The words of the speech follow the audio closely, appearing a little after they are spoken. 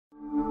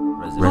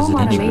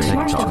Residential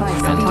Tech Talk,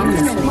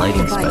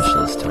 lighting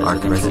specialist,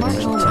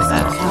 residential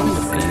tech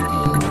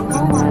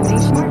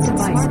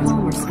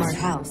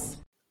house.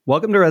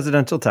 Welcome to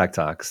Residential Tech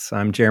Talks.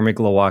 I'm Jeremy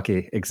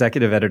Glowacki,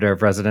 Executive Editor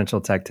of Residential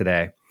Tech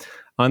Today.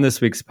 On this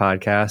week's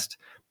podcast,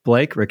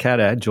 Blake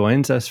Requeta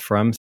joins us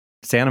from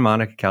Santa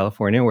Monica,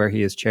 California, where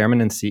he is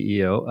Chairman and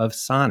CEO of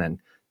Sonnen,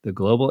 the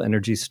global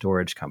energy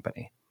storage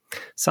company.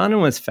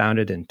 Sonnen was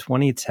founded in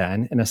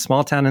 2010 in a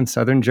small town in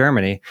southern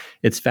Germany,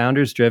 its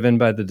founders driven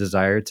by the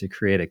desire to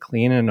create a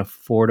clean and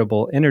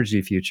affordable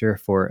energy future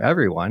for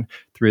everyone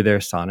through their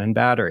Sonnen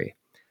battery.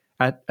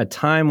 At a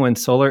time when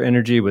solar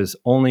energy was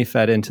only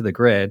fed into the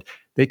grid,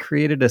 they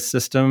created a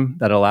system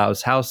that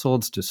allows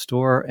households to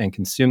store and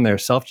consume their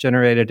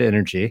self-generated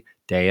energy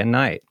day and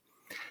night.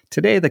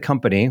 Today, the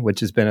company,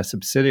 which has been a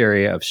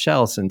subsidiary of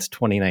Shell since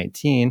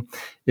 2019,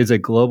 is a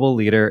global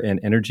leader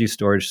in energy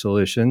storage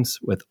solutions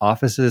with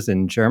offices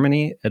in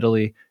Germany,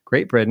 Italy,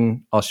 Great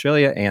Britain,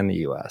 Australia, and the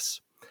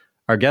US.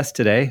 Our guest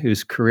today,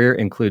 whose career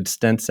includes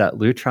stints at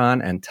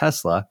Lutron and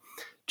Tesla,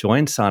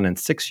 joined Sonnen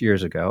 6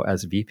 years ago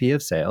as VP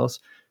of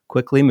Sales,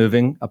 quickly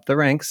moving up the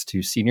ranks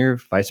to Senior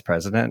Vice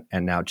President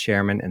and now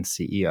Chairman and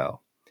CEO.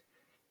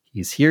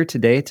 He's here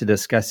today to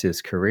discuss his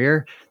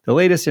career, the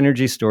latest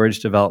energy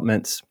storage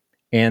developments,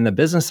 and the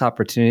business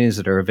opportunities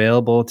that are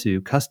available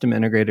to custom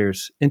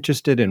integrators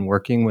interested in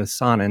working with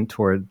Sonnen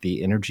toward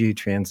the energy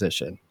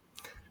transition.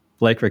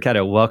 Blake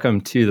Requeta, welcome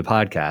to the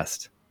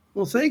podcast.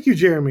 Well, thank you,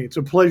 Jeremy. It's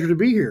a pleasure to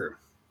be here.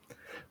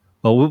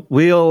 Well,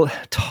 we'll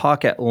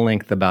talk at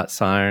length about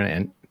Sonnen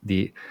and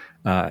the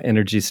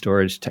energy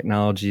storage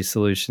technology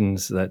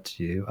solutions that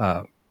you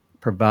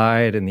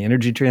provide in the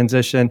energy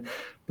transition.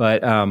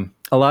 But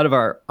a lot of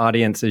our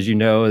audience, as you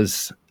know,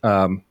 is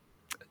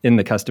in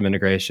the custom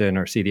integration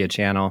or CEDIA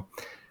channel.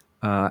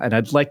 And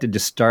I'd like to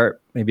just start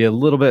maybe a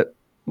little bit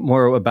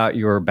more about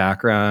your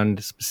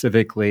background,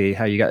 specifically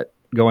how you got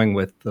going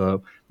with the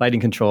lighting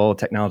control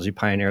technology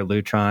pioneer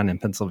Lutron in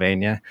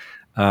Pennsylvania.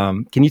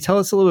 Can you tell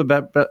us a little bit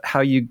about how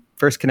you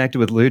first connected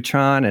with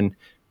Lutron and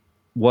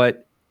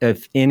what,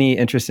 if any,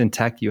 interest in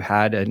tech you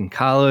had in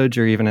college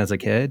or even as a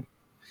kid?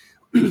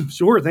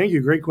 Sure. Thank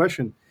you. Great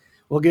question.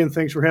 Well, again,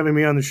 thanks for having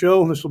me on the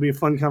show. This will be a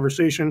fun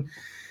conversation.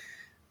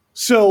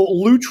 So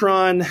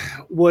Lutron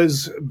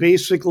was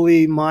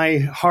basically my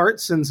heart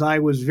since I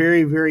was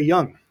very, very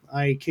young.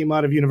 I came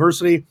out of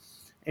university,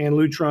 and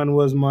Lutron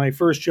was my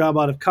first job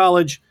out of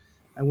college.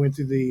 I went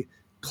through the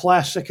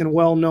classic and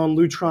well-known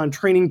Lutron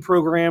training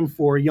program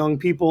for young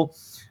people,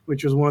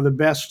 which was one of the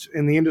best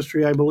in the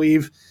industry, I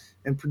believe,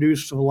 and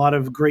produced a lot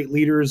of great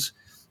leaders.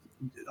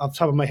 Off the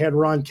top of my head,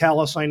 Ron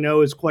Callis, I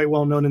know, is quite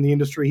well-known in the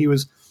industry. He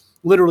was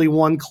literally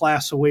one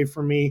class away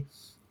from me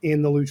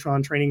in the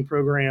Lutron training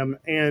program,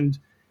 and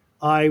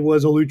I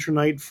was a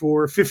Lutronite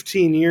for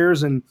 15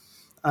 years, and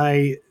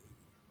I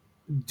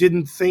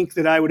didn't think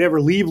that I would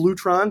ever leave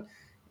Lutron.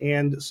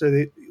 And so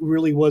it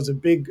really was a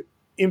big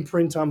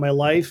imprint on my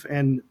life,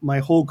 and my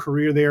whole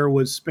career there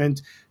was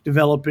spent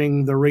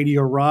developing the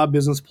Radio Raw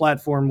business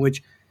platform,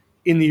 which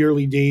in the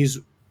early days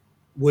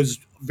was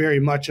very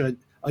much a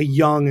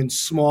young and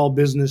small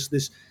business,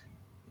 this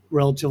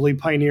relatively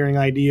pioneering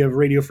idea of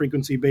radio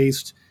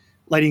frequency-based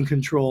lighting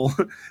control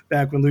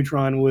back when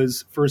Lutron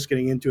was first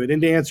getting into it. And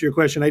to answer your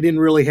question, I didn't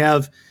really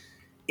have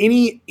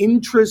any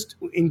interest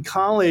in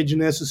college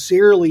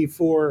necessarily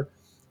for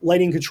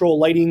lighting control,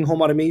 lighting,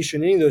 home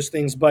automation, any of those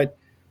things. But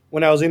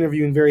when I was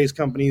interviewing various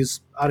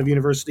companies out of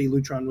university,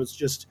 Lutron was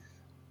just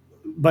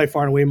by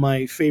far and away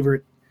my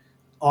favorite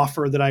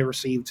offer that I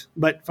received.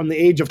 But from the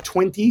age of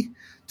 20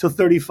 to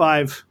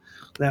 35,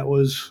 that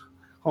was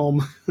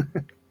home.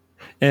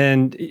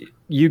 And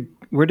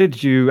where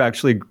did you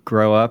actually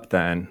grow up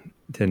then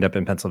to end up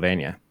in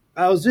Pennsylvania?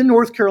 I was in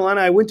North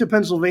Carolina. I went to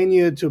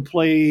Pennsylvania to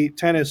play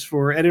tennis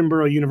for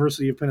Edinburgh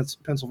University of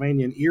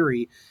Pennsylvania in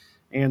Erie.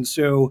 And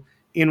so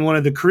in one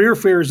of the career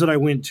fairs that I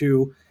went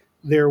to,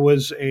 there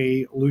was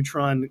a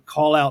Lutron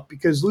call out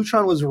because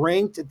Lutron was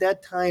ranked at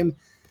that time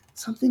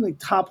something like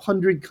top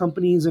 100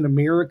 companies in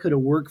America to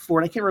work for.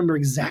 And I can't remember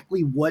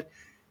exactly what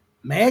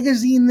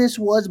magazine this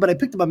was, but I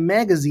picked up a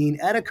magazine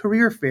at a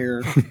career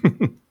fair.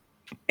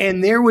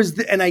 And there was,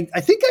 I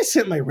think I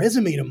sent my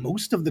resume to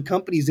most of the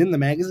companies in the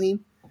magazine.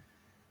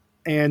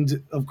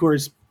 And of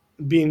course,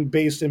 being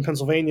based in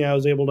Pennsylvania, I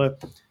was able to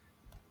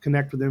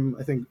connect with them,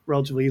 I think,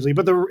 relatively easily.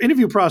 But the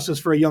interview process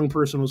for a young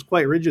person was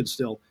quite rigid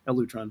still at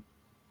Lutron.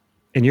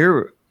 And we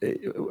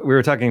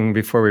were talking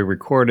before we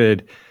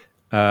recorded,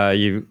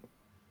 you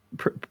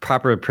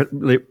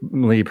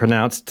properly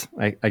pronounced,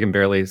 I can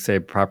barely say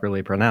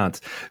properly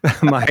pronounced,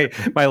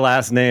 my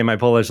last name, my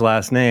Polish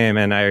last name.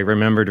 And I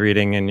remembered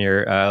reading in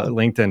your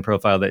LinkedIn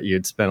profile that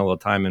you'd spent a little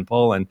time in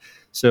Poland.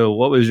 So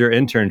what was your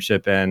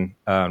internship in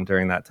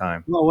during that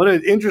time? Well, what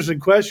an interesting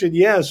question.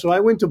 Yeah, so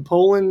I went to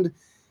Poland.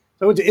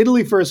 I went to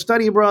Italy for a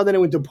study abroad, then I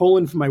went to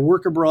Poland for my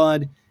work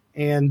abroad.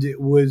 And I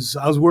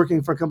was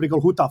working for a company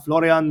called Huta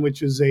Florian,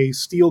 which is a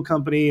steel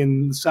company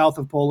in the south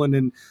of Poland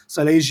in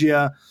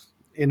Silesia,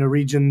 in a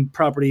region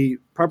properly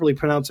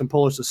pronounced in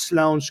Polish as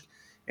Śląsk.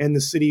 And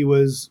the city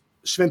was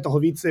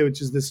Świętochowice,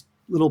 which is this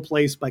little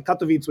place by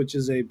Katowice, which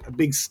is a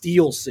big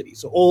steel city.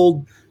 So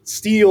old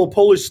steel,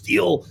 Polish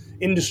steel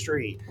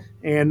industry.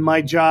 And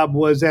my job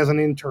was as an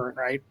intern,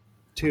 right,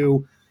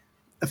 to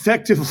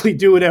effectively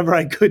do whatever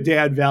I could to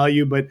add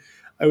value. But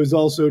I was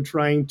also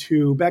trying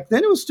to, back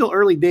then it was still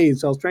early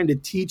days. So I was trying to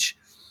teach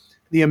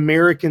the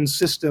American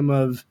system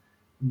of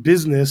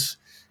business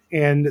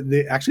and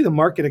the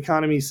market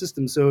economy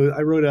system. So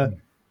I wrote a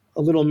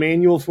little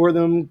manual for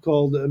them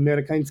called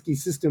Amerykański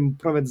System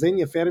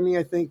Prowadzenia Firmy,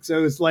 I think.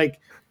 So it's like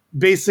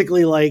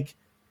basically like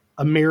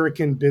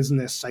American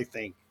business, I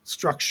think,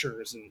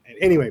 structures. And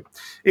anyway,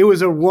 it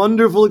was a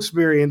wonderful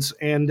experience,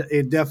 and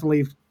it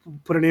definitely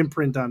put an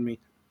imprint on me.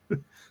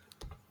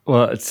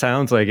 Well, it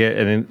sounds like it,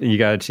 and you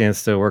got a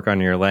chance to work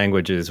on your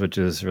languages, which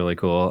is really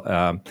cool.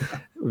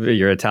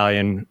 Your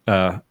Italian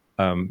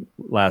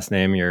last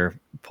name, your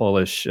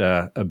Polish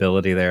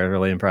ability there,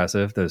 really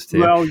impressive. Those two.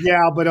 Well,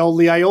 yeah, but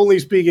I only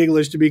speak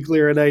English, to be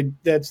clear, and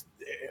that's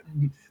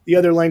the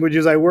other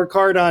languages I work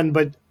hard on,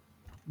 but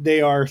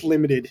they are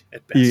limited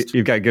at best.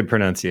 You've got good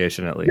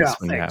pronunciation, at least,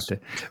 when thanks. you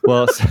have to.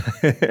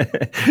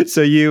 Well,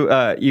 so you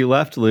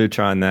left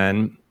Lutron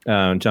then.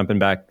 Jumping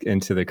back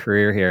into the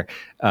career here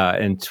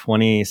in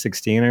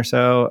 2016 or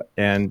so,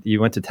 and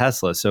you went to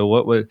Tesla.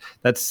 So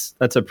that's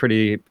a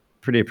pretty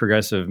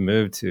progressive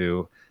move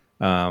to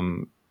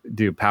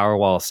do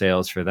Powerwall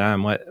sales for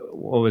them. What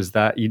was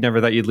that? You never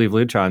thought you'd leave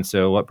Lutron.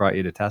 So what brought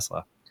you to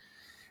Tesla?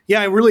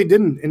 Yeah, I really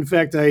didn't. In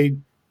fact, I,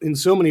 in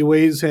so many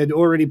ways, had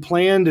already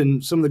planned,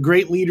 and some of the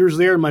great leaders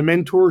there, my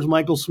mentors,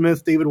 Michael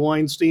Smith, David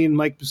Weinstein,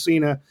 Mike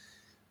Pacina,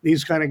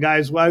 these kind of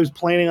guys. Well, I was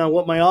planning on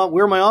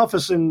where my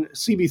office in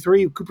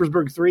CB3,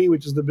 Coopersburg 3,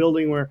 which is the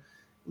building where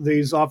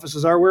these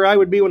offices are, where I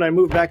would be when I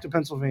moved back to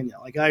Pennsylvania.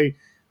 Like, I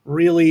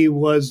really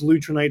was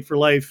Lutronite for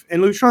life.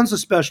 And Lutron's a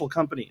special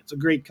company. It's a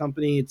great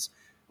company. It's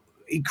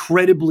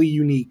incredibly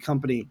unique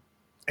company.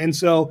 And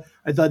so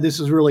I thought this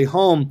is really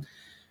home.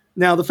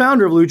 Now, the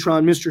founder of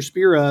Lutron, Mr.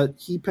 Spira,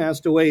 he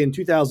passed away in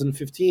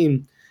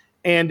 2015.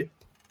 And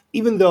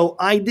even though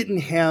I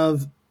didn't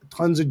have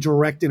tons of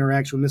direct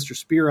interaction with Mr.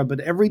 Spira, but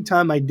every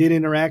time I did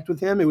interact with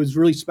him, it was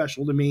really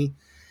special to me.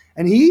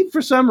 And he,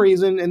 for some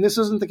reason, and this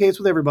isn't the case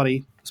with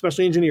everybody,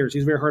 especially engineers,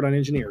 he's very hard on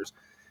engineers,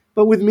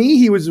 but with me,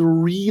 he was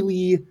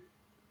really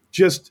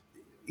just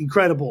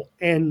incredible.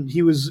 And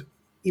he was,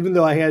 even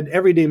though I had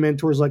everyday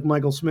mentors like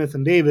Michael Smith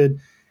and David,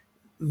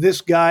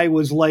 this guy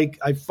was like,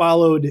 I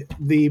followed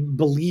the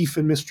belief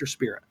in Mr.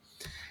 Spira.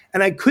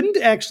 And I couldn't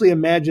actually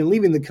imagine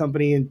leaving the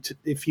company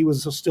if he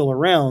was still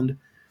around.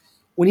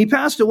 When he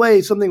passed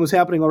away, something was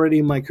happening already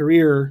in my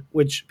career,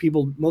 which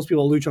most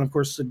people at Lutron, of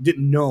course,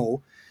 didn't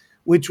know,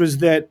 which was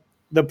that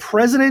the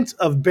president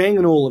of Bang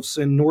 &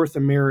 Olufsen North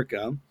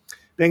America,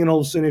 Bang &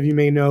 Olufsen, if you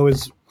may know,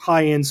 is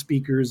high-end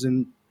speakers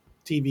and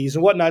TVs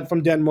and whatnot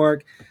from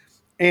Denmark.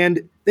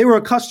 And they were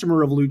a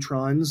customer of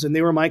Lutron's, and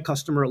they were my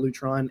customer at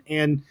Lutron.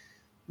 And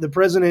the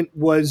president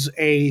was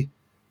a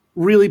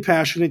really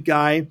passionate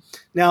guy.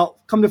 Now,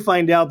 come to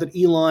find out that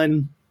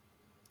Elon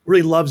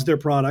really loves their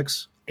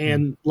products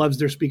and loves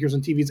their speakers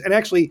and TVs, and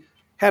actually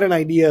had an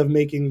idea of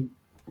making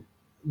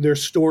their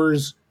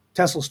stores,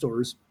 Tesla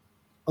stores,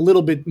 a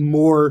little bit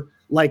more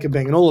like a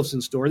Bang &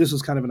 Olufsen store. This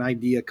was kind of an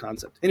idea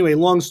concept. Anyway,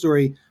 long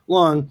story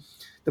long,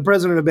 the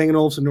president of Bang &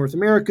 Olufsen North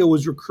America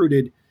was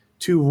recruited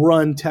to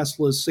run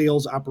Tesla's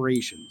sales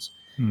operations.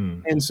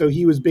 And so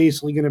he was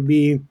basically going to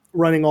be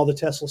running all the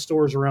Tesla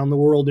stores around the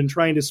world and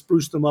trying to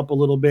spruce them up a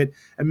little bit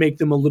and make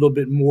them a little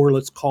bit more,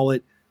 let's call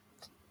it,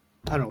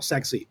 I don't know,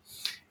 sexy.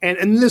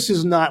 And this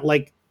is not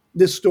like,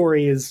 this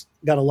story has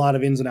got a lot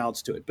of ins and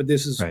outs to it, but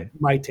this is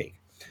my take.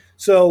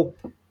 So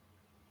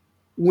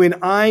when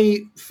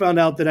I found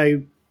out that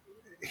I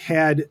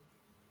had,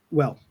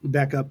 well,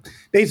 back up.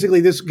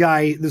 Basically, this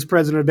guy, this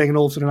president of Bang &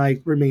 Olufsen, and I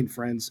remained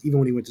friends even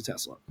when he went to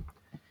Tesla.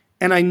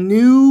 And I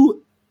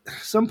knew,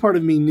 some part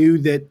of me knew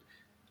that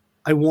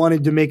I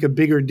wanted to make a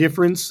bigger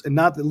difference, and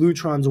not that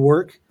Lutron's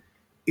work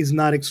is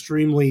not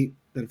extremely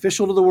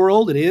beneficial to the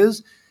world. It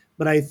is.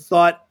 But I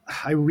thought,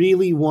 I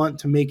really want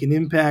to make an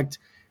impact.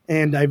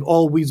 And I've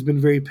always been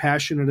very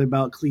passionate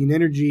about clean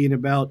energy and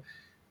about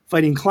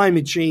fighting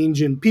climate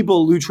change. And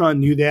people at Lutron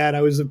knew that.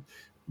 I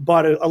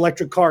bought an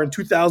electric car in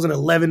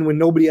 2011 when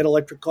nobody had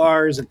electric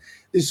cars and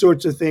this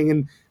sorts of thing.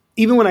 And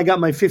even when I got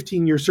my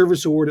 15-year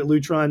service award at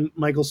Lutron,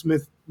 Michael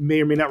Smith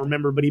may or may not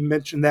remember, but he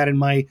mentioned that in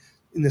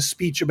the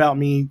speech about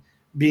me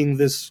being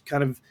this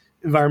kind of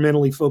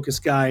environmentally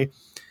focused guy.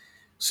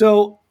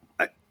 So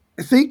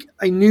I think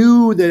I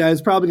knew that I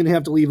was probably going to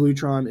have to leave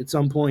Lutron at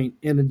some point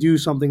and to do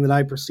something that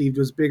I perceived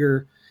was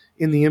bigger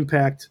in the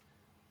impact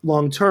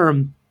long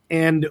term.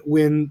 And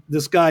when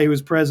this guy who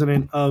was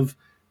president of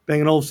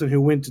Bang & Olufsen,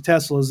 who went to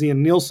Tesla,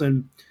 Zion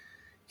Nielsen,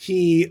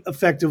 he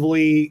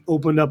effectively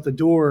opened up the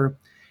door.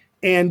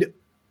 And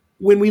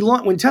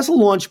when Tesla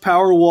launched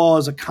Powerwall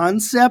as a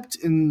concept,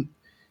 and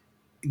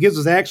it gives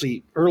us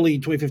actually early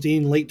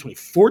 2015, late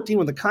 2014,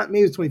 maybe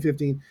it was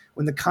 2015,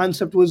 when the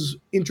concept was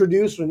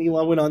introduced, when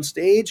Elon went on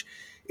stage,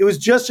 it was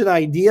just an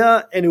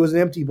idea and it was an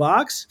empty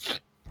box.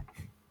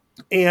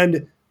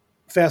 And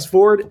fast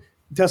forward,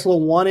 Tesla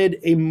wanted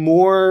a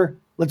more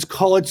let's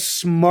call it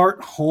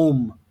smart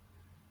home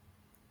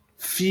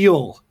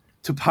feel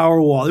to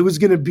Powerwall. It was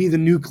going to be the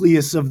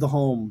nucleus of the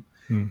home.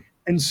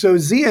 And so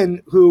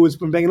Zian, who was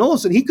from Bang &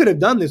 Olufsen, he could have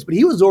done this, but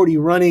he was already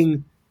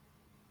running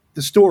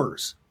the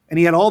stores, and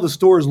he had all the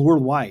stores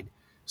worldwide.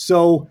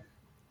 So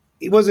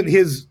it wasn't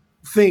his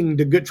thing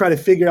to try to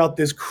figure out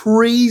this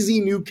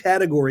crazy new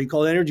category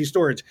called energy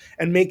storage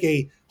and make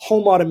a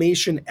home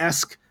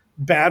automation-esque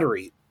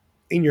battery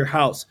in your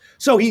house.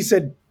 So he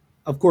said,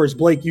 of course,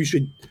 Blake, you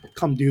should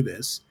come do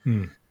this.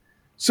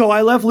 So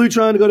I left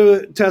Lutron to go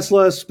to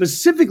Tesla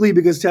specifically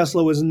because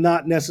Tesla was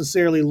not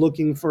necessarily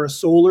looking for a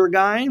solar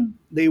guy.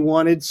 They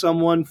wanted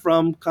someone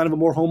from kind of a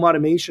more home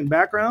automation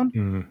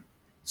background.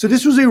 So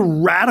this was a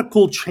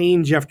radical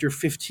change after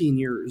 15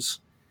 years.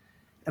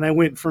 And I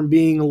went from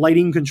being a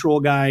lighting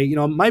control guy. You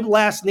know, my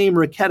last name,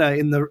 Racketa,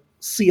 in the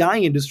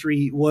CI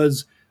industry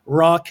was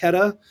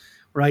Raw-Keta,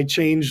 where I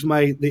changed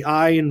the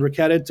I in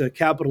Racketa to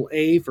capital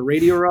A for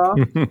Radio Raw,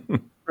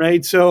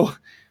 right? So,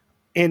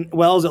 and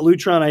while I was at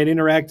Lutron, I had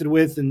interacted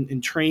with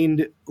and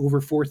trained over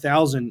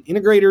 4,000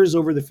 integrators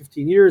over the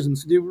 15 years. And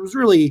so there was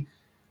really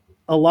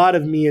a lot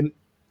of me in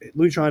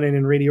Lutron and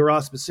in Radio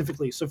Raw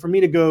specifically. So for me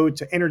to go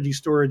to energy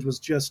storage was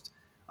just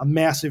a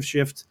massive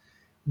shift.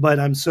 But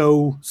I'm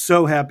so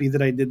happy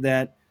that I did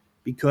that,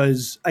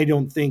 because I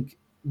don't think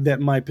that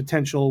my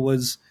potential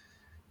was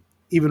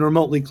even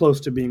remotely close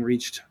to being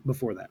reached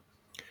before that.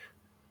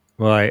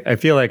 Well, I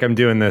feel like I'm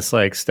doing this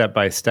like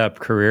step-by-step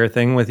career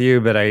thing with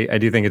you, but I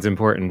do think it's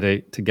important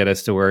to get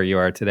us to where you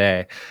are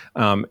today.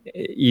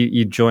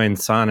 You joined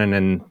Sonnen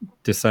in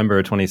December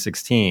of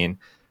 2016.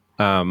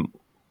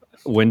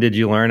 When did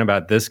you learn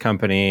about this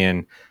company,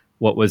 and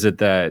what was it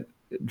that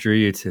drew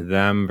you to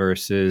them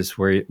versus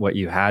what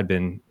you had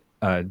been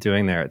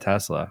doing there at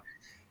Tesla?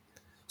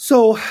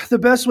 So the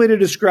best way to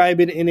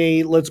describe it in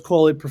a, let's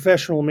call it,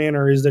 professional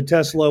manner is that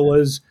Tesla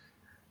was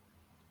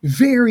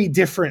very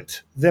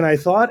different than I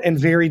thought and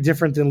very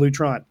different than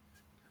Lutron.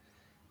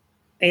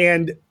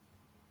 And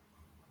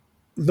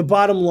the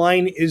bottom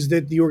line is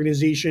that the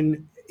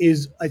organization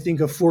is, I think,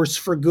 a force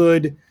for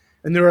good.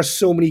 And there are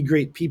so many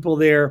great people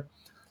there.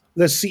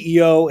 The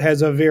CEO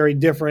has a very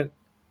different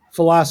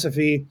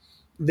philosophy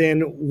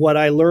than what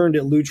I learned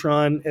at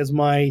Lutron as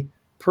my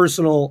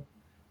personal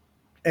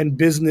and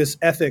business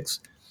ethics.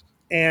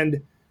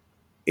 And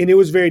it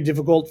was very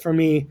difficult for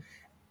me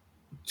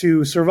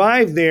to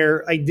survive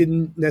there. I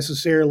didn't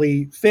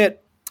necessarily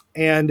fit,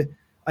 and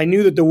I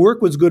knew that the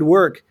work was good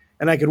work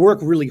and I could work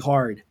really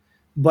hard.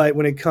 But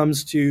when it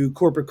comes to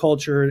corporate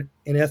culture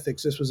and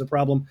ethics, this was a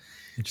problem.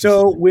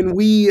 So when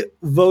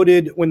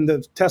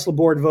the Tesla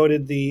board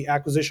voted the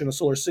acquisition of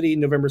SolarCity,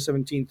 November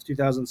 17th,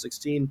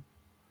 2016,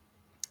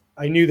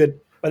 I knew that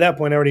by that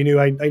point I already knew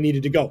I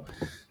needed to go.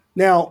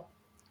 Now,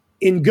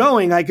 in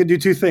going, I could do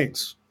two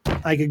things.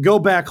 I could go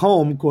back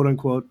home, quote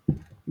unquote,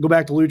 go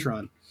back to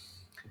Lutron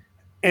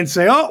and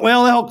say, oh,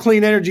 well, the whole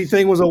clean energy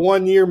thing was a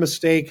 1-year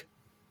mistake.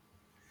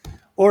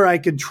 Or I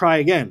could try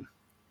again.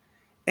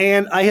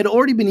 And I had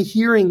already been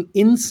hearing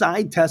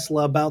inside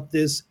Tesla about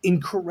this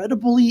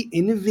incredibly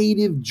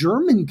innovative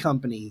German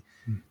company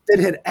that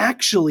had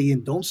actually,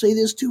 and don't say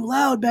this too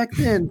loud back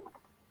then,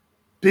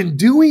 been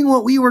doing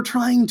what we were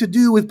trying to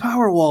do with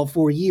Powerwall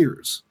for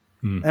years.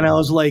 And I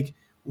was like,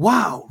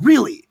 wow,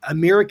 really?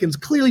 Americans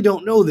clearly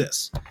don't know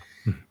this.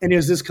 And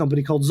there's this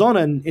company called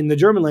Sonnen in the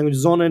German language,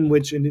 Sonnen,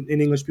 which in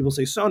English people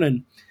say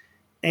Sonnen.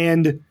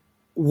 And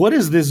what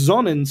is this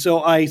Sonnen?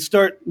 So I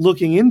start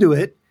looking into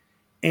it,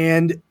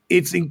 and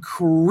it's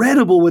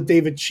incredible what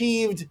they've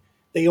achieved.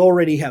 They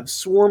already have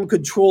swarm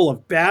control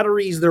of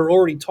batteries. They're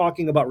already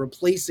talking about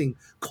replacing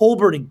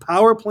coal-burning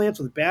power plants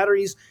with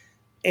batteries.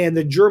 And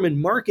the German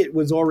market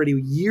was already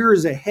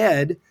years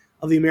ahead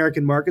of the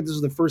American market. This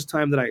is the first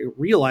time that I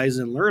realized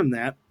and learned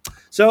that.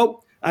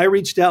 So I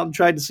reached out and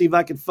tried to see if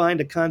I could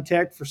find a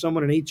contact for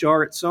someone in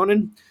HR at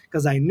Sonnen,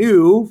 because I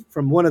knew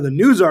from one of the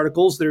news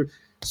articles,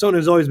 Sonnen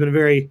has always been a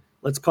very,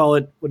 let's call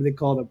it, what do they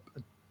call it,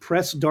 a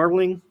press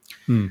darling?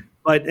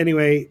 But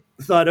anyway,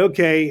 thought,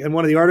 okay, and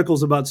one of the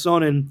articles about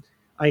Sonnen,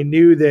 I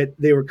knew that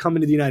they were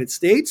coming to the United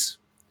States.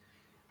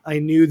 I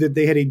knew that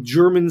they had a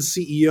German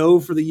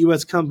CEO for the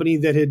U.S. company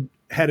that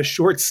had a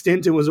short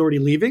stint and was already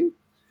leaving.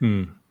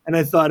 And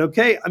I thought,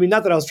 okay, I mean,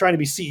 not that I was trying to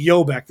be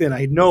CEO back then.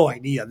 I had no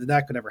idea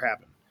that could ever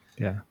happen.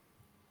 Yeah.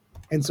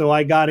 And so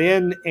I got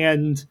in,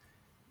 and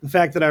the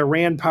fact that I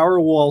ran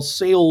Powerwall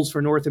sales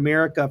for North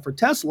America for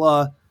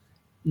Tesla,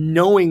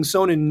 knowing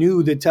Sonnen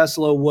knew that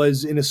Tesla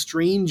was in a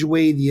strange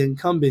way the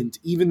incumbent,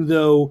 even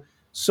though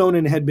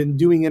Sonnen had been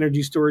doing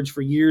energy storage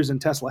for years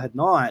and Tesla had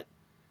not.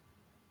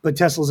 But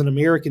Tesla's an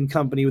American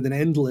company with an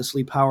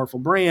endlessly powerful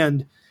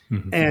brand,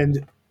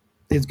 and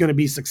it's going to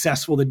be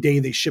successful the day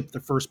they ship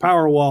the first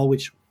Powerwall,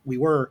 which we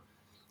were.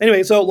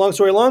 Anyway, so long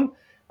story long,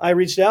 I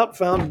reached out,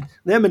 found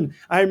them, and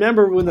I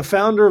remember when the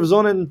founder of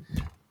Sonnen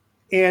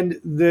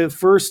and the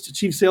first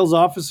chief sales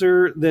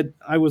officer that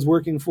I was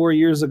working for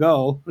years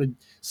ago,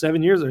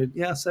 7 years ago,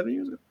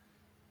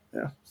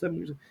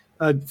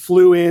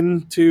 flew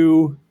in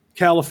to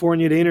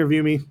California to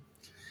interview me.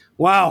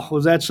 wow,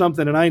 was that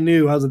something? And I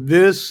knew, I was like,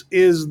 this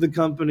is the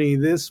company.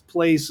 This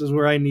place is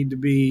where I need to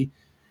be.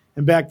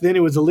 And back then it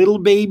was a little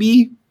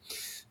baby.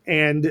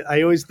 And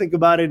I always think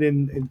about it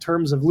in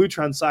terms of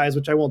Lutron size,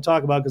 which I won't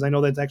talk about because I know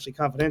that's actually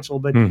confidential.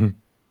 But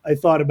I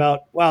thought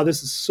about, wow,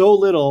 this is so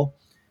little.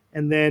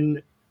 And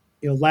then,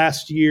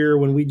 last year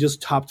when we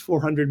just topped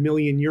 400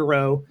 million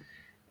euro,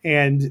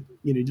 and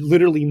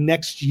literally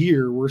next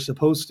year we're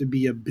supposed to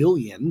be $1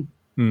 billion.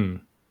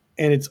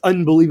 And it's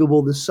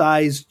unbelievable the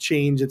size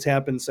change that's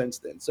happened since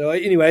then. So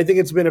anyway, I think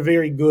it's been a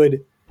very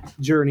good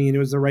journey, and it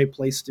was the right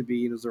place to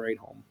be, and it was the right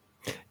home.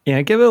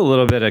 Yeah, give it a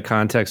little bit of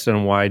context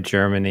on why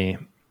Germany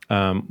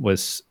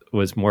was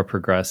more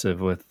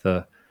progressive with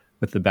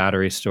the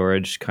battery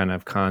storage kind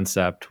of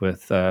concept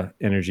with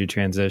energy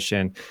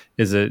transition.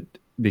 Is it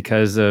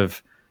because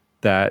of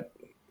that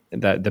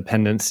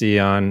dependency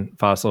on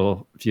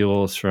fossil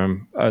fuels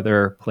from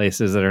other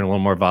places that are a little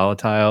more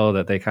volatile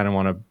that they kind of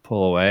want to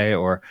pull away,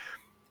 or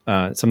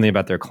something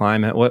about their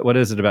climate? What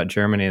is it about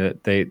Germany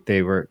that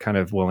they were kind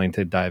of willing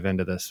to dive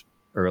into this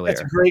earlier?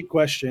 That's a great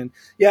question.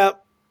 Yeah,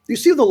 you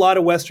see with a lot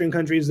of Western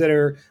countries that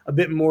are a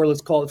bit more,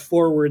 let's call it,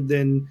 forward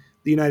than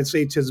the United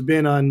States has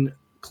been on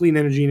clean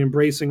energy and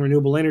embracing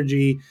renewable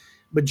energy,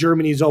 but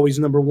Germany is always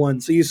number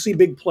one. So you see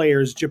big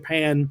players: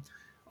 Japan,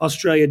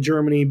 Australia,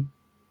 Germany,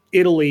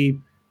 Italy,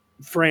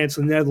 France,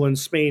 the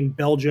Netherlands, Spain,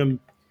 Belgium.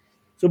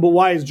 So, but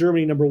why is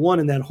Germany number one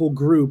in that whole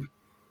group?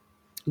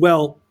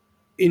 Well,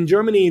 in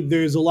Germany,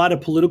 there's a lot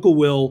of political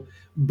will,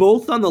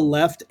 both on the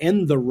left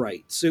and the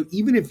right. So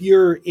even if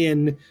you're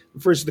in,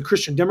 first, the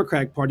Christian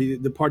Democratic Party,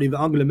 the party of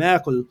Angela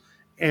Merkel,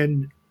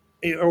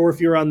 or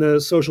if you're on the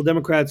Social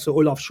Democrats, so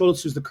Olaf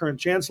Scholz, who's the current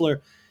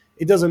chancellor,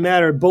 it doesn't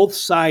matter. Both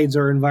sides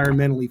are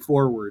environmentally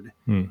forward.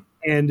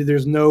 And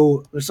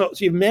so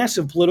you have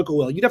massive political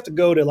will. You'd have to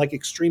go to like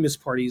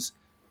extremist parties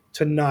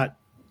to not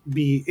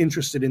be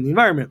interested in the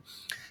environment.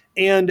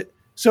 And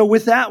so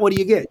with that, what do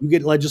you get? You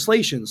get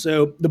legislation.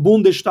 So the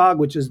Bundestag,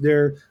 which is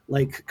their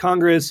like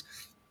Congress,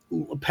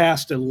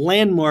 passed a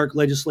landmark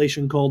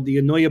legislation called the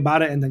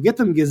Erneuerbare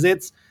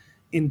Energiengesetz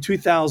in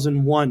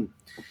 2001.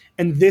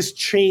 And this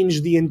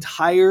changed the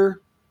entire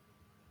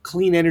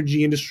clean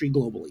energy industry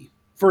globally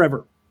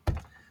forever.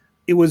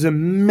 It was a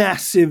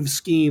massive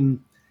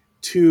scheme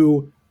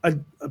to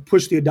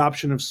push the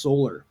adoption of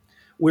solar,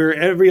 where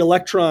every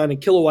electron, a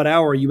kilowatt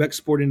hour you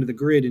export into the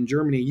grid in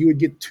Germany, you would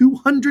get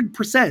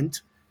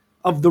 200%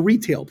 of the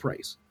retail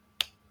price.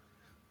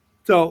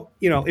 So,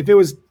 if it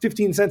was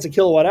 15 cents a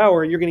kilowatt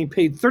hour, you're getting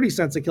paid 30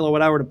 cents a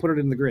kilowatt hour to put it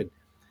in the grid.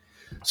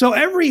 So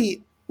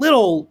every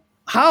little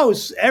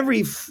house,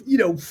 every,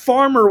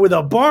 farmer with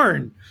a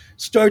barn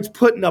starts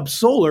putting up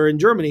solar in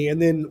Germany,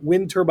 and then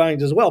wind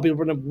turbines as well. People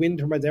putting up wind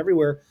turbines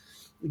everywhere.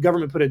 The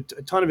government put a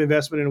ton of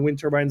investment in wind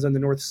turbines on the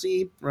North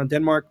Sea, around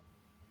Denmark.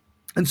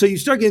 And so you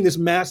start getting this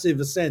massive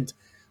ascent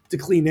to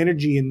clean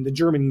energy in the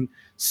German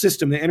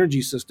system, the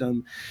energy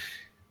system.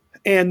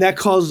 And that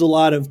caused a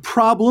lot of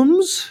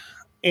problems.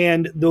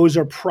 And those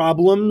are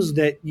problems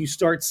that you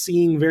start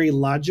seeing very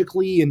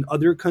logically in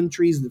other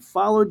countries that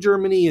follow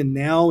Germany. And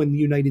now in the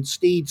United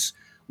States,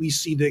 we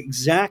see the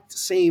exact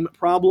same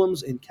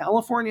problems in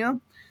California,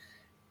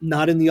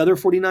 not in the other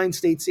 49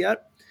 states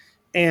yet.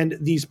 And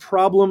these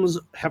problems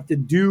have to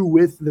do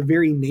with the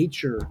very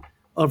nature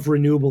of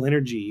renewable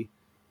energy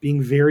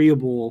being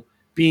variable,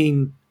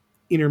 being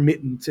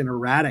intermittent and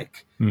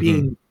erratic,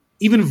 being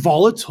even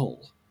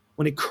volatile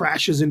when it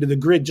crashes into the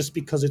grid just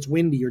because it's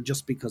windy or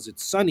just because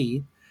it's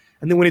sunny.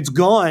 And then when it's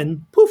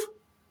gone, poof,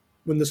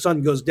 when the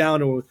sun goes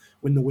down or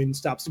when the wind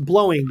stops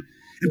blowing.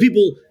 And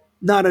people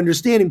not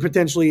understanding,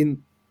 potentially,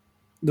 and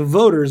the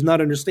voters not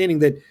understanding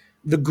that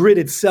the grid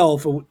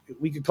itself,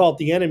 we could call it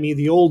the enemy,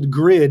 the old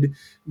grid,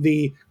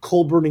 the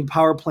coal-burning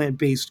power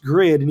plant-based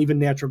grid, and even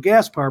natural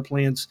gas power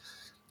plants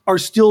are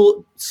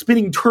still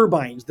spinning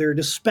turbines. They're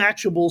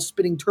dispatchable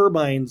spinning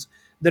turbines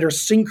that are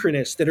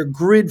synchronous, that are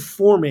grid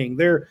forming.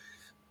 They're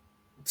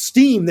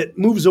steam that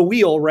moves a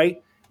wheel,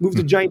 right? Moves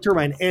a giant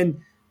turbine.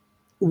 And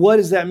what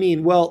does that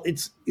mean? Well,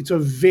 it's a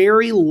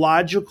very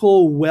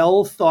logical,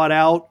 well thought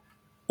out,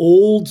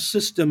 old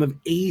system of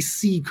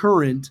AC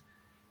current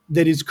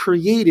that is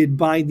created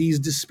by these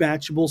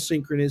dispatchable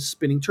synchronous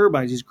spinning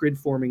turbines, these grid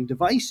forming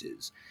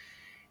devices.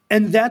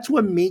 And that's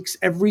what makes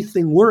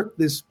everything work.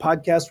 This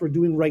podcast we're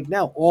doing right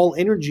now, all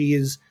energy,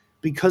 is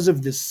because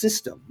of this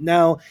system.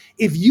 Now,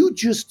 if you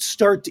just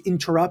start to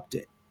interrupt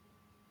it,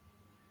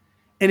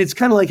 and it's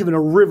kind of like having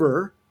a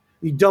river,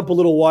 you dump a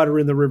little water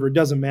in the river,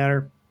 doesn't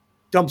matter.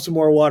 Dump some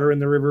more water in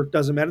the river,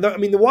 doesn't matter. I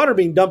mean, the water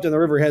being dumped in the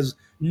river has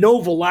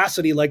no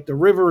velocity like the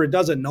river. It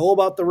doesn't know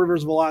about the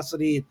river's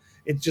velocity.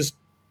 It's just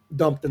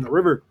dumped in the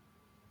river.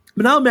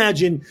 But now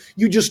imagine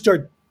you just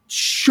start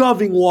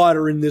shoving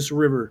water in this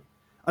river.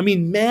 I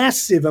mean,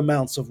 massive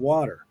amounts of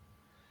water.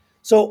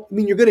 So, I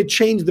mean, you're going to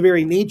change the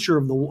very nature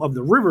of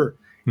the river.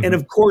 And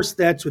of course,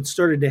 that's what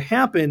started to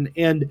happen.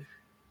 And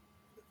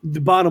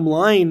the bottom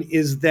line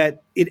is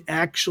that it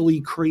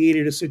actually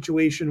created a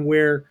situation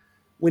where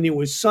when it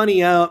was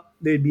sunny out,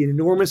 there'd be an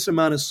enormous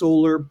amount of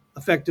solar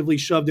effectively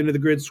shoved into the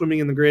grid, swimming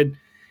in the grid.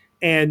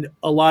 and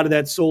a lot of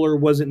that solar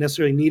wasn't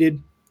necessarily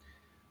needed.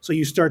 So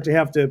you start to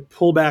have to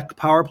pull back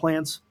power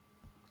plants.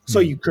 So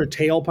you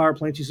curtail power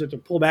plants. You start to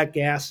pull back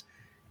gas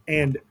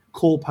and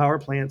coal power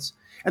plants.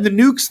 And the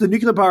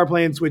nuclear power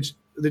plants, which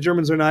the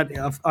Germans are not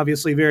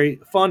obviously very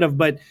fond of,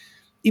 but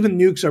even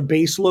nukes are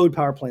base load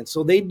power plants.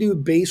 So they do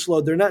base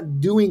load. They're not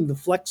doing the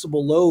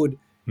flexible load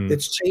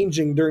that's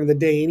changing during the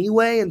day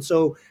anyway. And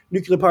so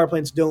nuclear power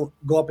plants don't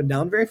go up and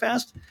down very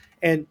fast,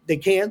 and they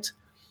can't.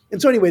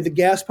 And so anyway, the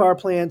gas power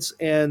plants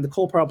and the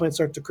coal power plants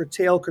start to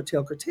curtail.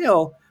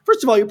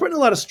 First of all, you're putting a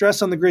lot of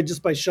stress on the grid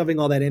just by shoving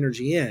all that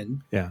energy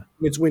in. Yeah.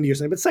 It's windy or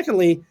something. But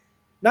secondly,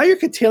 now you're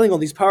curtailing all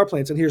these power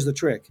plants, and here's the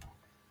trick.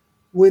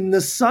 When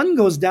the sun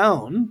goes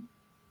down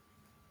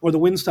or the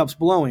wind stops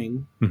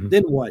blowing,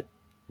 then what?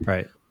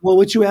 Right. Well,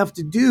 what you have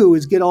to do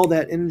is get all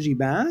that energy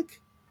back,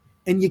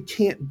 and you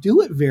can't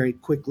do it very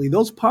quickly.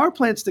 Those power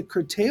plants that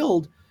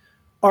curtailed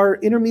are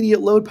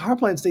intermediate load power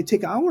plants. They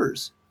take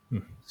hours.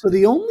 So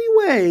the only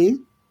way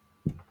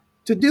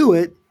to do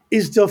it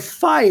is to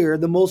fire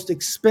the most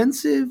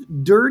expensive,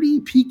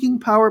 dirty, peaking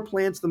power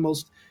plants, the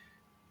most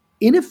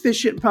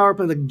inefficient power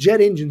plants, like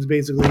jet engines,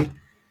 basically,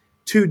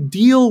 to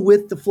deal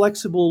with the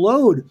flexible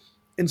load.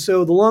 And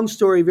so the long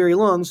story, very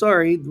long,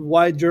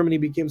 why Germany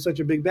became such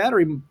a big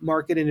battery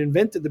market and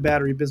invented the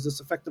battery business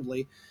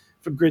effectively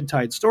for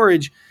grid-tied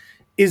storage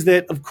is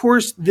that, of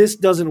course, this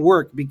doesn't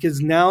work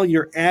because now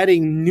you're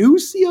adding new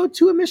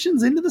CO2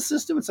 emissions into the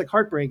system. It's like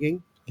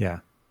heartbreaking. Yeah.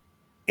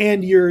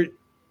 And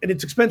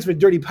it's expensive and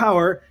dirty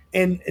power.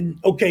 And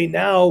okay,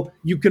 now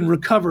you can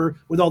recover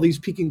with all these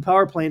peaking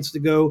power plants to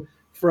go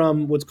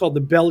from what's called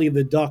the belly of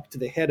the duck to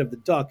the head of the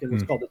duck and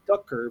what's called the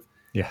duck curve.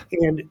 Yeah.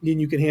 And then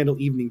you can handle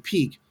evening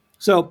peak.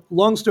 So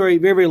long story,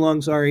 very, very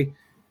long, sorry.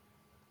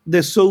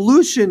 The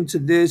solution to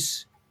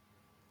this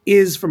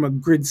is, from a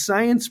grid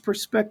science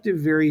perspective,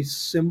 very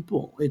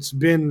simple. It's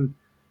been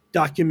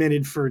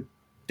documented for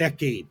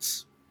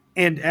decades.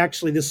 And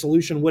actually, this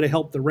solution would have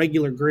helped the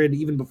regular grid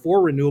even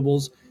before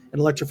renewables and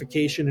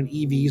electrification and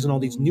EVs and all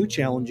these new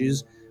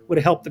challenges would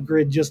have helped the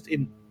grid just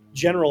in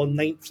general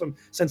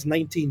since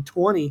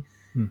 1920.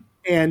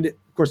 And,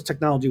 of course,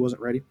 technology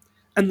wasn't ready.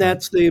 And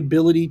that's the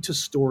ability to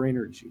store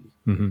energy,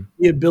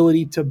 the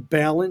ability to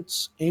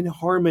balance and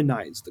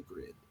harmonize the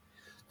grid.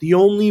 The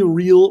only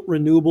real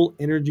renewable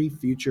energy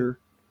future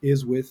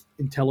is with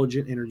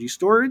intelligent energy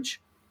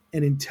storage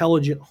and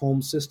intelligent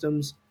home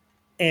systems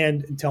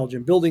and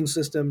intelligent building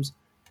systems.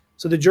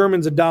 So the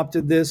Germans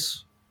adopted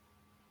this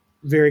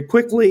very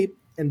quickly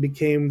and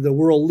became the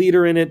world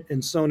leader in it.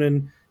 And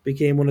Sonnen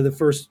became one of the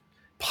first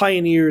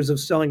pioneers of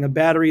selling a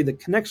battery that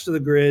connects to the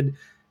grid,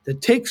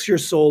 that takes your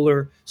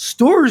solar,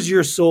 stores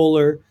your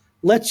solar,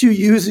 lets you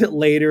use it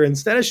later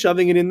instead of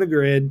shoving it in the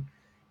grid,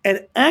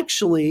 and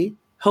actually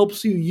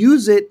helps you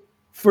use it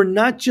for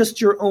not just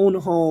your own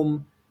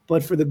home,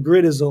 but for the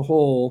grid as a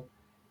whole,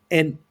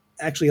 and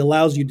actually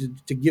allows you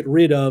to get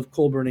rid of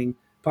coal-burning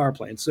power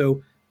plants.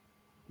 So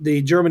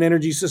the German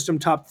energy system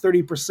topped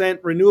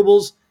 30%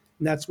 renewables,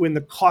 and that's when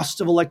the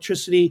cost of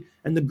electricity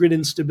and the grid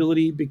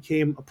instability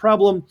became a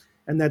problem.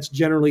 And that's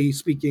generally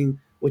speaking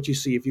what you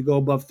see. If you go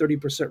above 30%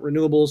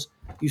 renewables,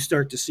 you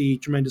start to see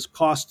tremendous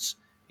costs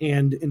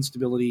and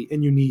instability,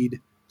 and you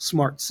need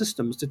smart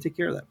systems to take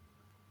care of that.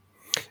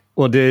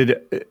 Well,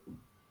 did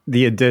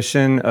the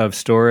addition of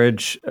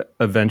storage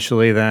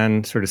eventually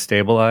then sort of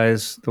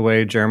stabilize the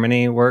way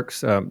Germany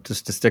works?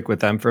 Just to stick with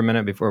them for a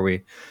minute before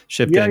we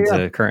shift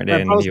into current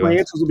day in the US. My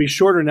answers will be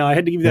shorter now. I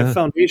had to give you that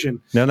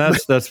foundation. No,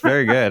 that's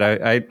very good.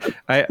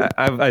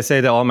 I say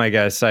to all my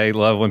guests, I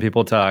love when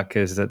people talk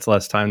because it's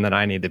less time than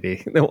I need to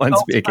be the one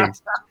speaking.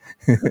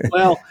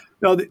 Well,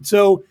 no,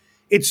 so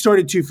it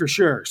started to, for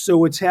sure. So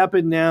what's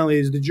happened now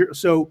is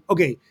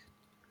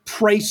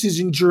prices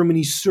in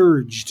Germany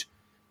surged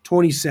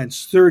 20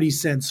 cents, 30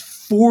 cents,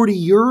 40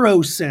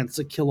 euro cents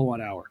a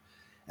kilowatt hour.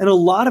 And a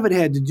lot of it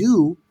had to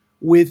do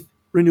with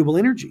renewable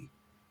energy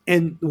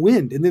and the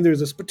wind. And then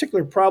there's this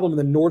particular problem in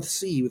the North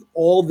Sea with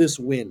all this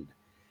wind.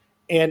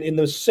 And in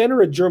the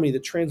center of Germany, the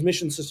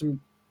transmission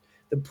system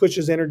that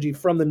pushes energy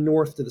from the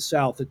north to the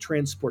south, that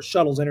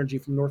shuttles energy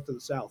from north to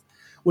the south,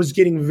 was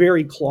getting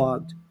very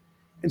clogged.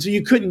 And so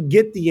you couldn't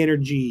get the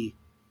energy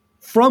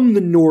from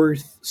the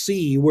North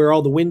Sea, where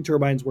all the wind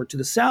turbines were, to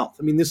the south.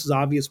 I mean, this is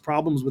obvious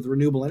problems with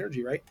renewable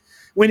energy, right?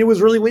 When it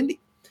was really windy.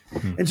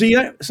 And so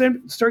you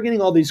start getting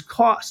all these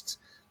costs.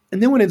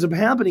 And then what ends up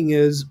happening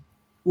is,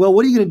 well,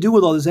 what are you going to do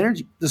with all this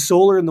energy? The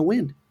solar and the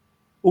wind.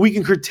 Well, we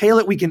can curtail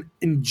it. We can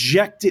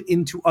inject it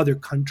into other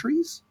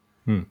countries.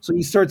 So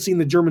you start seeing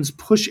the Germans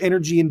push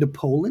energy into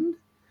Poland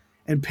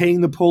and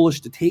paying the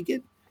Polish to take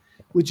it,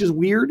 which is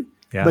weird,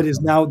 but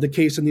is now the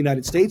case in the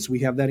United States. We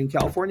have that in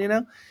California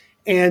now.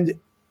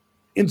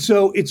 And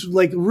so it's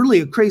like really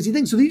a crazy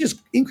thing. So they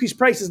just increase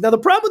prices. Now, the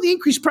problem with the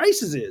increased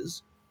prices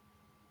is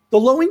the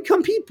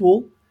low-income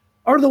people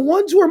are the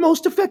ones who are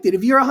most affected.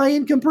 If you're a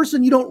high-income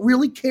person, you don't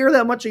really care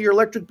that much of your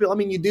electric bill. I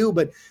mean, you do,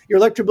 but your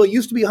electric bill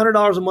used to be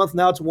 $100 a month.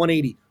 Now it's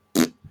 $180.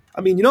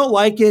 I mean, you don't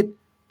like it,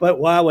 but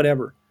wow,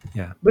 whatever.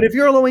 Yeah. But if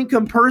you're a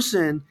low-income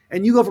person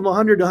and you go from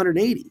 100 to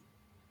 180,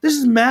 This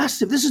is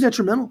massive. This is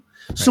detrimental.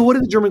 So what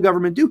did the German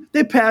government do?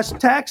 They passed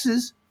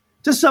taxes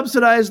to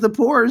subsidize the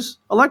poor's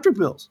electric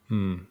bills.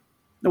 And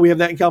we have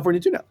that in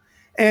California too now.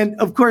 And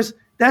of course,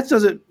 that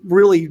doesn't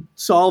really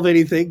solve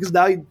anything because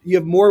now you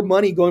have more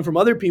money going from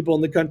other people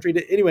in the country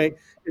to, anyway,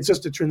 it's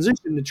just a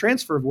transition, the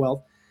transfer of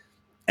wealth.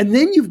 And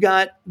then you've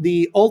got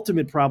the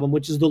ultimate problem,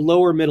 which is the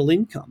lower middle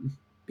income,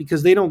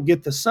 because they don't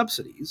get the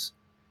subsidies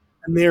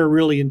and they're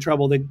really in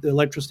trouble. The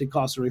electricity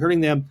costs are really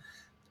hurting them.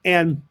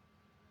 And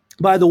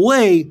by the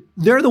way,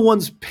 they're the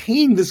ones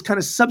paying this kind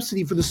of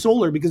subsidy for the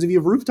solar, because if you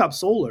have rooftop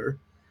solar and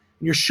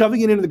you're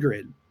shoving it into the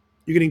grid,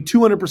 you're getting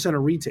 200%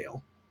 of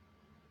retail.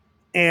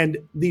 And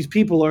these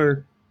people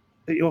are,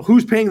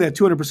 who's paying that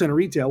 200% of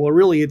retail? Well,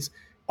 really, it's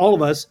all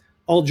of us,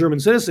 all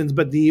German citizens,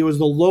 but it was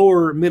the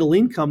lower middle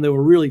income that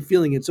were really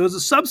feeling it. So it's a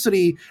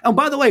subsidy. And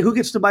by the way, who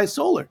gets to buy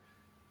solar?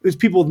 It was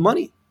people with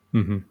money.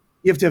 Mm-hmm.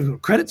 You have to have a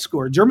credit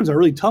score. Germans are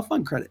really tough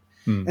on credit.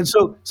 And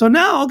so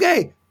now,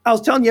 okay, I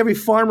was telling you every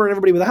farmer and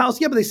everybody with a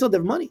house, yeah, but they still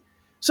have money.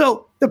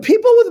 So the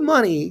people with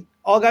money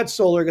all got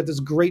solar, got this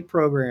great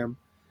program.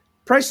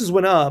 Prices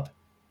went up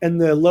and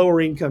the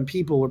lower income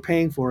people were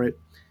paying for it.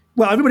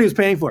 Well, everybody was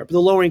paying for it, but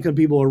the lower income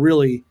people are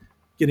really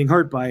getting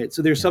hurt by it.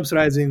 So they're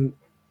subsidizing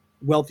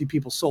wealthy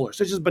people's solar.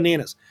 So it's just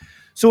bananas.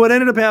 So what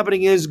ended up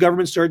happening is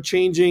government started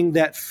changing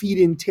that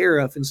feed-in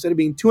tariff. Instead of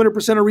being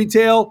 200% of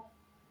retail,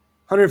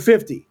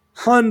 150,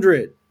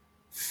 100,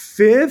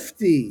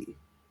 50,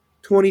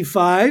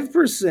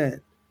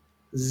 25%,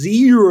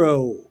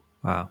 0.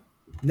 Wow.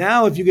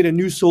 Now, if you get a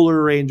new solar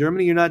array in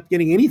Germany, you're not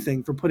getting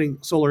anything for putting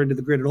solar into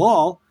the grid at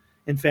all.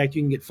 In fact,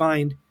 you can get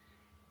fined.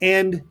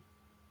 And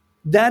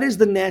that is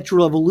the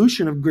natural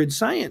evolution of grid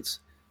science.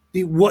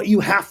 What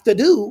you have to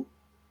do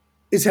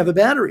is have a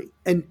battery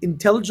and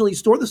intelligently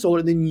store the solar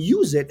and then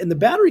use it. And the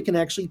battery can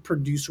actually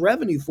produce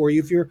revenue for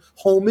you if your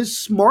home is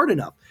smart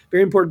enough.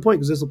 Very important point,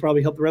 because this will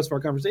probably help the rest of our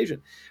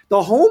conversation.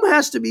 The home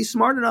has to be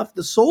smart enough.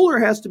 The solar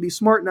has to be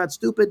smart, not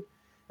stupid.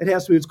 It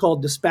has to be what's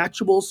called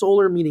dispatchable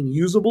solar, meaning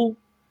usable.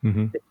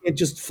 Mm-hmm. It can't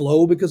just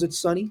flow because it's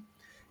sunny.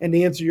 And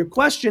to answer your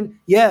question,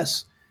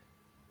 yes.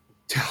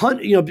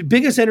 The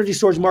biggest energy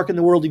storage market in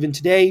the world even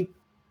today.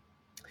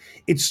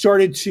 It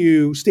started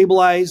to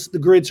stabilize the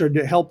grid, started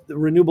to help the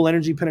renewable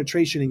energy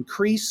penetration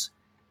increase.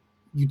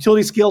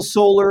 Utility scale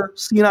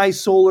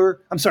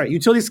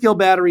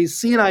batteries,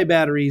 C&I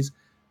batteries,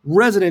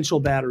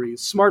 residential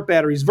batteries, smart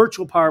batteries,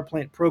 virtual power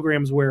plant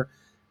programs where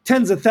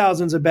tens of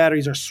thousands of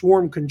batteries are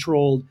swarm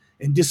controlled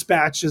and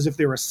dispatched as if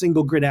they were a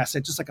single grid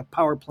asset, just like a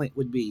power plant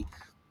would be.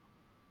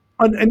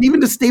 And even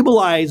to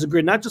stabilize a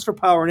grid, not just for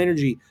power and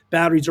energy,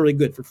 batteries are really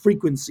good for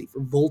frequency, for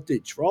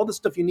voltage, for all the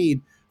stuff you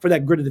need for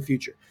that grid of the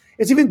future.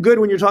 It's even good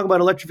when you're talking about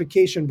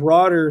electrification,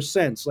 broader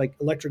sense, like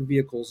electric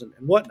vehicles and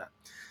whatnot.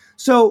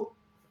 So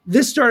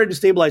this started to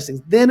stabilize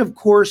things. Then, of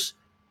course,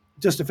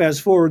 just to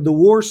fast forward, the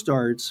war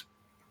starts.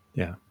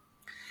 Yeah.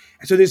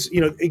 So this,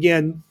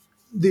 again,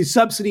 the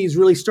subsidies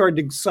really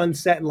started to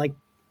sunset in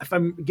if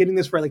I'm getting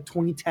this right,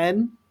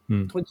 2010,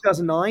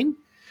 2009.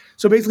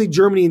 So basically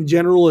Germany in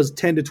general is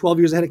 10 to 12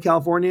 years ahead of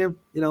California,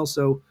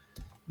 so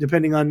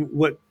depending on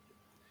what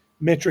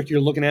metric you're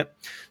looking at.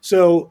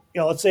 So,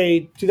 let's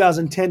say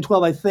 2010,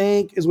 12, I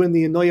think, is when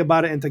the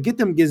Erneuerbare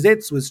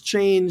Energiengesetz was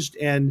changed,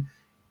 and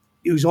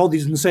it was all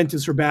these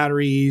incentives for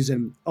batteries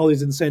and all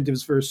these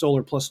incentives for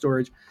solar plus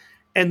storage.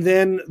 And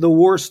then the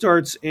war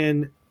starts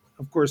in,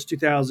 of course,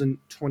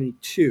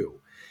 2022.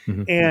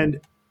 Mm-hmm.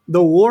 And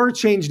the war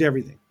changed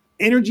everything.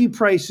 Energy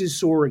prices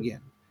soar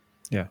again.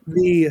 Yeah.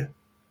 The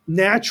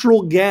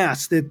natural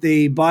gas that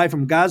they buy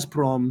from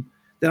Gazprom,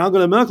 that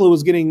Angela Merkel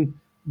was getting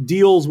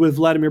deals with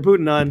Vladimir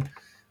Putin on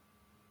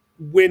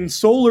when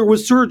solar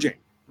was surging,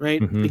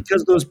 right? Mm-hmm.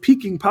 Because those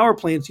peaking power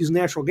plants use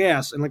natural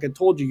gas. And like I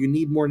told you, you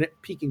need more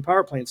peaking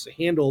power plants to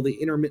handle the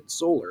intermittent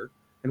solar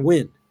and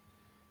wind.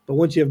 But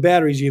once you have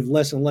batteries, you have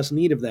less and less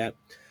need of that.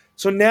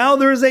 So now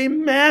there's a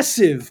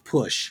massive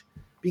push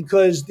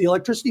because the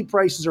electricity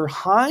prices are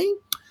high,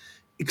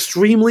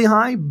 extremely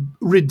high,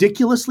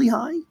 ridiculously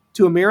high.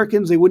 To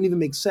Americans, they wouldn't even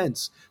make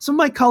sense. Some of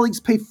my colleagues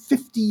pay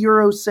 50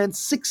 euro cents,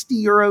 60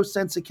 euro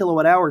cents a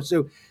kilowatt hour.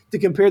 So to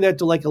compare that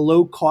to a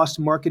low-cost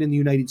market in the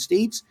United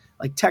States,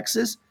 like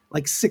Texas,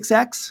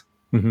 6x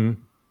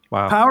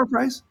Wow. power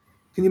price.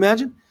 Can you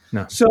imagine?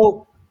 No.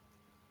 So,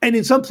 and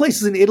in some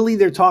places in Italy,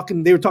 they were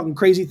talking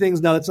crazy things.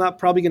 Now, that's not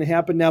probably going to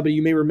happen now, but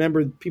you may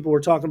remember people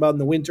were talking about in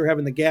the winter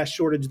having the gas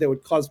shortage that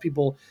would cause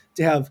people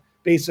to have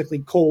basically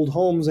cold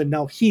homes and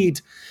now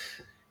heat.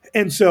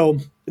 And so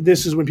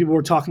this is when people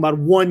were talking about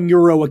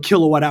 €1 a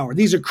kilowatt hour.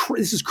 This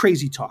is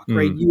crazy talk,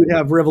 right? You would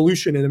have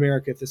revolution in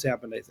America if this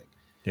happened, I think.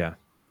 Yeah.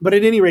 But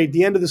at any rate,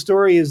 the end of the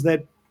story is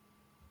that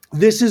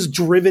this has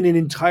driven an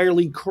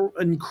entirely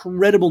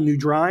incredible new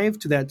drive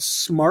to that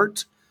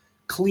smart,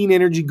 clean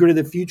energy grid of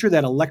the future,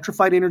 that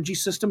electrified energy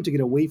system to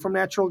get away from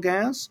natural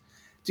gas,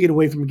 to get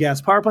away from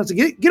gas power plants,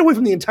 to get away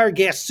from the entire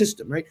gas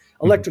system, right?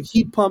 Electric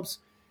heat pumps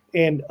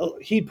and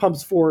heat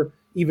pumps for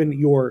even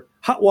your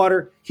hot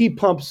water, heat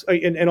pumps,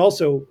 and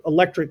also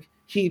electric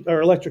heat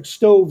or electric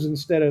stoves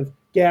instead of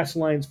gas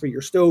lines for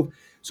your stove.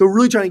 So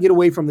really trying to get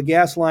away from the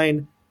gas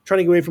line trying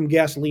to get away from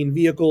gasoline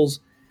vehicles.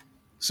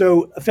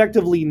 So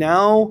effectively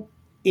now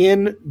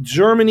in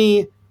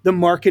Germany, the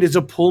market is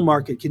a pull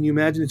market. Can you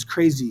imagine? It's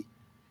crazy.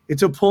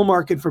 It's a pull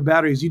market for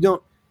batteries.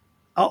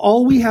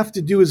 All we have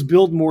to do is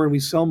build more and we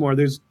sell more.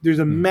 There's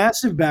a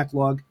massive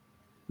backlog,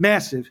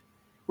 massive.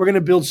 We're going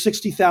to build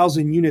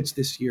 60,000 units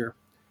this year.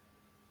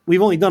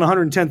 We've only done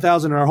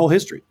 110,000 in our whole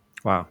history.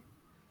 Wow.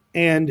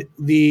 And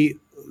the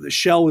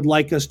Shell would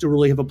like us to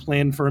really have a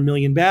plan for 1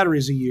 million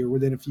batteries a year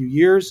within a few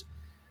years.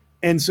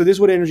 And so this is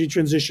what energy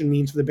transition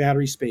means for the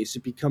battery space.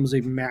 It becomes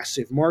a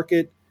massive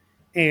market,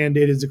 and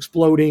it is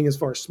exploding as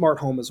far as smart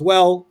home as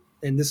well.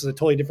 And this is a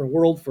totally different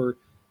world for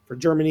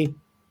Germany.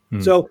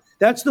 So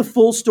that's the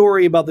full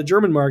story about the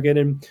German market.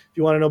 And if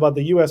you want to know about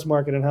the U.S.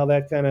 market and how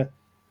that kind of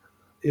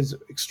is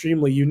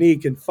extremely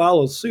unique and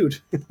follows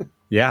suit.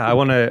 Yeah, I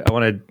want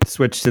to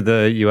switch to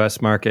the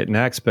U.S. market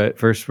next, but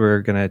first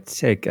we're going to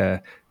take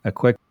a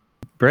quick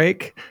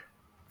break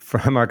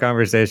from our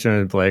conversation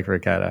with Blake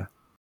Ricchetta.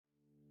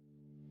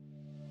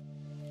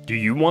 Do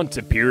you want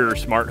superior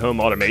smart home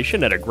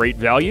automation at a great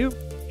value?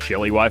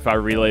 Shelly Wi-Fi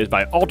relays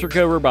by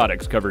Alterco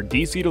Robotics cover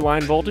DC to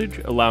line voltage,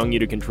 allowing you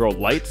to control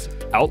lights,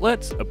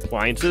 outlets,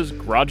 appliances,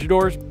 garage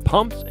doors,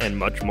 pumps, and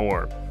much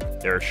more.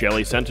 There are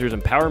Shelly sensors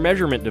and power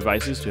measurement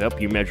devices to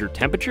help you measure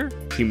temperature,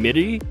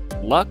 humidity,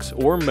 lux,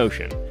 or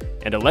motion,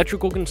 and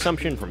electrical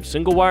consumption from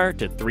single wire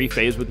to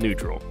 3-phase with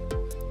neutral.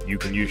 You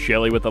can use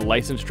Shelly with a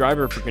licensed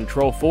driver for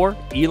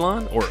Control4,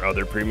 Elon, or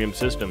other premium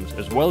systems,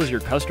 as well as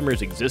your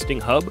customer's existing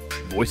hub,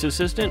 voice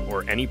assistant,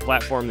 or any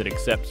platform that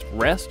accepts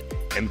REST,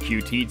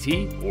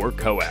 MQTT, or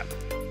CoAP.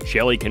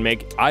 Shelly can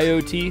make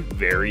IoT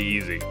very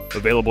easy.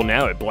 Available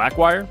now at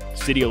Blackwire,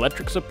 City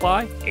Electric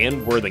Supply,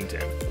 and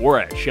Worthington, or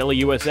at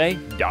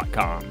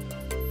shellyusa.com.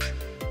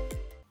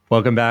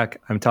 Welcome back.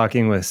 I'm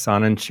talking with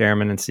Sonnen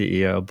Chairman and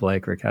CEO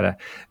Blake Ricchetta.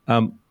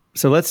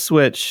 So let's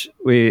switch.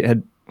 We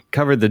had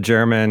covered the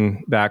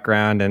German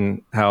background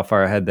and how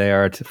far ahead they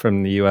are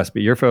from the U.S.,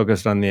 but you're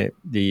focused on the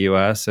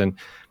U.S. And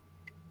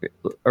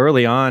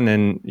early on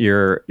in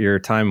your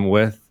time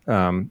with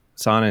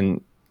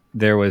Sonnen,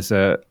 there was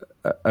a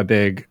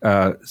big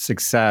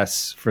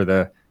success for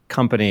the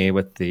company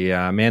with the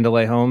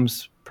Mandalay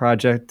Homes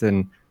project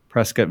in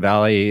Prescott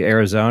Valley,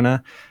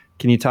 Arizona.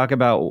 Can you talk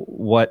about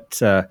what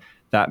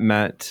that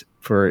meant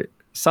for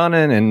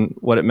Sonnen and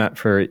what it meant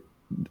for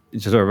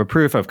sort of a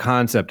proof of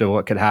concept of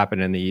what could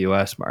happen in the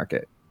U.S.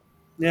 market?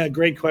 Yeah,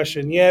 great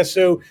question. Yeah,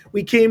 so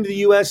we came to the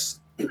U.S.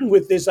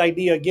 with this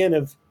idea again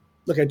of,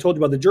 look, I told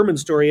you about the German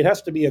story. It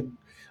has to be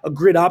a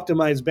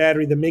grid-optimized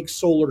battery that makes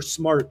solar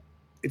smart.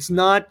 It's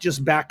not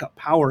just backup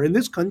power. In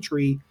this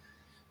country,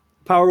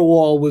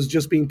 Powerwall was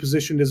just being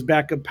positioned as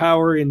backup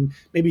power and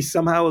maybe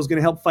somehow it was going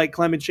to help fight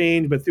climate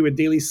change, but through a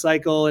daily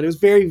cycle. And it was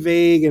very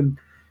vague. And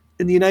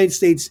in the United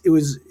States, it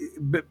was,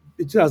 in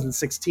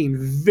 2016,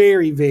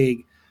 very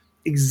vague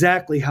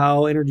exactly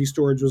how energy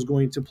storage was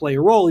going to play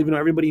a role, even though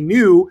everybody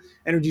knew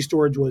energy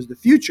storage was the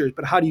future.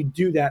 But how do you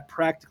do that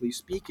practically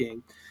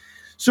speaking?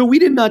 So we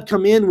did not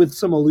come in with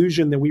some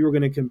illusion that we were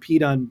going to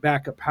compete on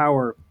backup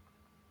power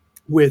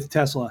with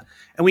Tesla.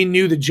 And we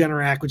knew the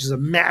Generac, which is a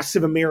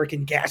massive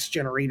American gas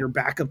generator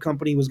backup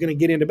company, was going to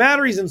get into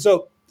batteries. And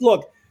so,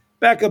 look,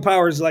 backup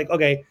power is like,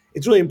 okay,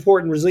 it's really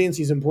important.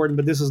 Resiliency is important,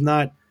 but this is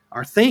not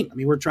our thing. I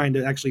mean, we're trying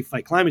to actually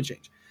fight climate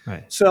change.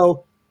 Right.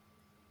 So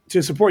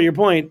to support your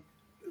point,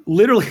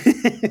 literally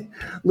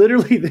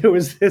there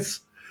was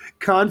this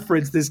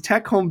conference, this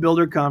tech home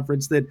builder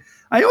conference that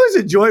I always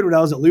enjoyed when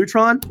I was at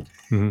Lutron.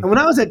 Mm-hmm. And when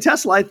I was at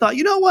Tesla, I thought,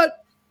 you know what?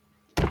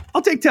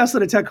 I'll take Tesla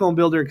to tech home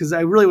builder because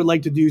I really would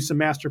like to do some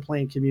master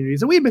plan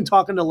communities. And we've been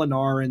talking to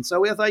Lennar. And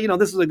so I thought,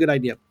 this is a good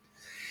idea.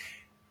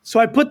 So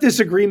I put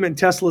this agreement in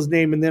Tesla's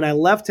name, and then I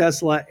left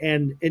Tesla.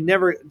 And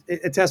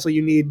at Tesla,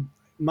 you need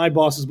my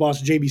boss's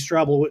boss, JB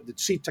Straubel, the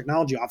chief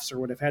technology officer,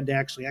 would have had to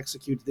actually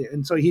execute it.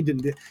 And so he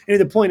didn't. And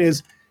the point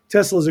is,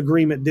 Tesla's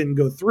agreement didn't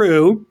go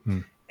through.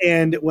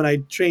 And when I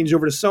changed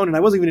over to Sonnen, I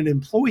wasn't even an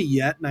employee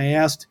yet. And I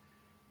asked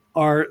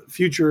our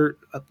future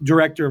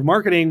director of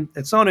marketing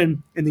at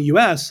Sonnen in the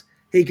US,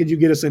 hey, could you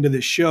get us into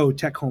this show,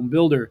 Tech Home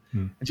Builder?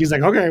 And she's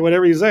like, okay,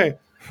 whatever you say.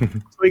 So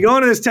we go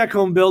into this Tech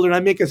Home Builder and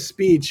I make a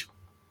speech.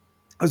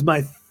 It was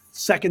my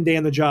second day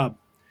on the job.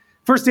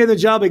 First day on the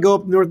job, I go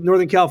up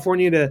Northern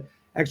California to,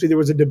 actually there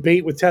was a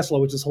debate with Tesla,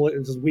 which is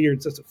hilarious. It's weird.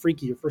 It's just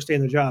freaky, your first day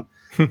on the job.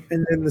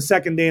 And then the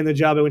second day on the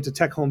job, I went to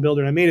Tech Home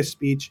Builder and I made a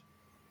speech.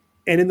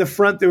 And in the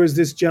front, there was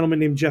this gentleman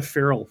named Jeff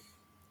Farrell.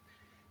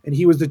 And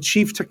he was the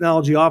chief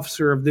technology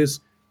officer of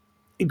this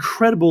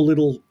incredible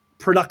little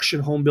production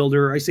home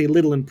builder. I say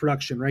little in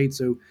production, right?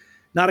 So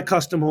not a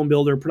custom home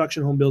builder,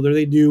 production home builder.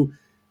 They do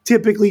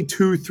typically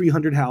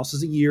 200-300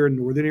 houses a year in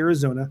northern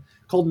Arizona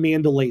called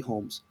Mandalay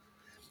Homes.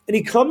 And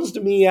he comes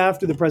to me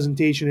after the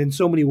presentation in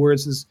so many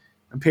words, as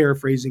I'm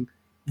paraphrasing,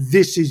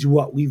 this is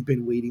what we've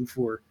been waiting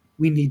for.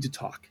 We need to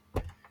talk.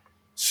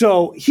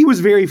 So he was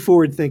very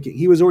forward thinking.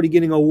 He was already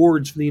getting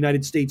awards from the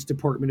United States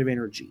Department of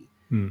Energy.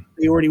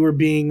 They already were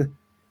being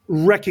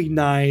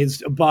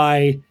recognized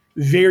by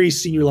very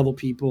senior level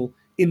people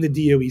in the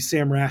DOE,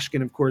 Sam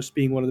Rashkin, of course,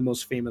 being one of the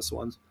most famous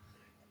ones.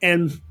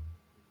 And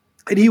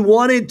And he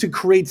wanted to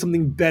create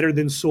something better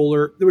than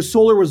solar.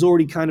 Solar was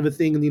already kind of a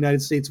thing in the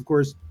United States, of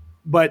course,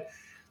 but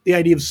the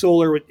idea of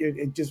solar,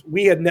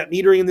 we had net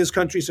metering in this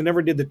country, so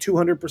never did the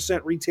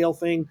 200% retail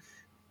thing.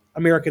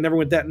 America never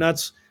went that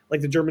nuts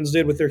like the Germans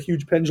did with their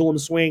huge pendulum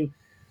swing.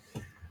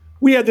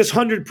 We had this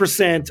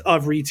 100%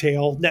 of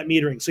retail net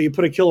metering. So you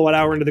put a kilowatt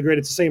hour into the grid,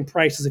 it's the same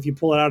price as if you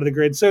pull it out of the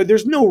grid. So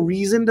there's no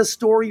reason to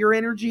store your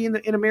energy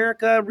in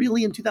America.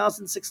 Really, in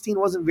 2016,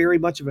 wasn't very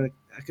much of an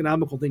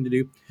economical thing to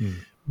do.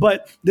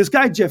 But this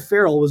guy, Jeff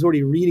Farrell, was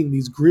already reading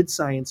these grid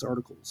science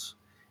articles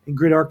and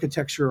grid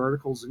architecture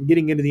articles and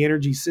getting into the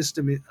energy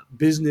system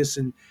business.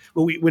 And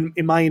when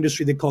in my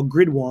industry, they call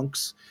grid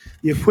wonks,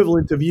 the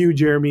equivalent of you,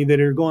 Jeremy, that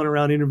are going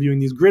around interviewing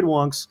these grid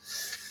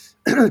wonks.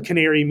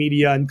 Canary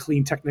Media and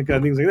Clean Technica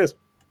and things like this.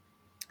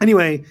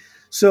 Anyway,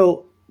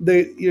 so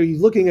you're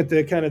looking at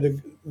the kind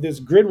of this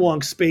grid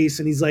wonk space,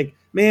 and he's like,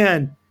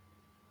 man,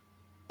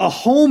 a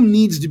home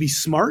needs to be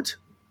smart.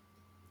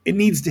 It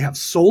needs to have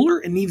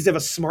solar. It needs to have a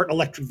smart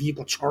electric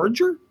vehicle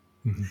charger.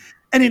 Mm-hmm.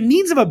 And it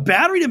needs to have a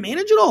battery to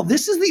manage it all.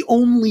 This is the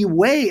only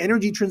way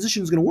energy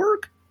transition is going to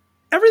work.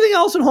 Everything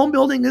else in home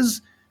building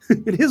is,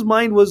 in his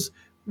mind, was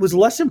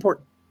less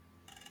important.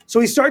 So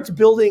he starts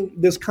building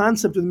this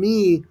concept with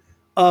me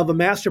of a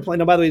master plan.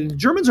 Now, by the way, the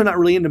Germans are not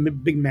really into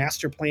big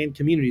master plan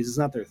communities. It's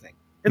not their thing.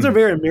 It's a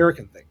very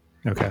American thing.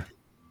 Okay.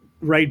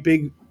 Right?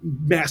 Big,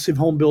 massive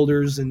home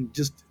builders and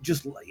just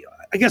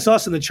I guess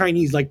us and the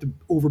Chinese like to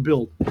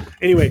overbuild.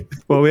 Anyway.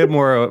 Well, we have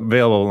more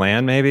available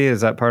land, maybe. Is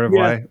that part of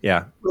why?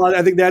 Yeah. Well,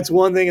 I think that's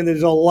one thing. And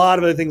there's a lot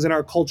of other things in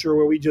our culture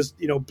where we just,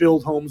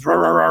 build homes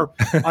on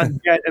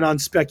debt and on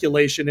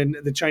speculation. And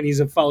the Chinese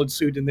have followed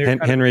suit. And they're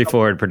Henry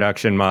Ford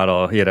production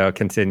model,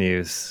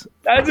 continues.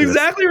 That's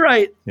exactly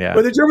right. Yeah.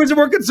 But the Germans are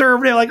more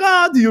conservative. Like,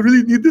 do you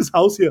really need this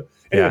house here?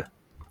 Anyway, yeah.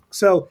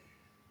 So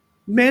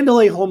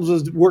Mandalay Homes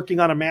was working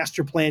on a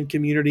master plan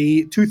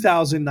community,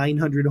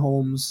 2,900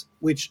 homes,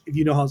 which if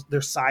you know how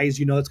their size,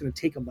 it's going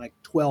to take them like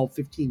 12,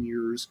 15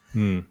 years.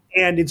 And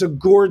it's a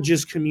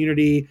gorgeous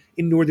community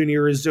in northern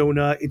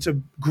Arizona. It's a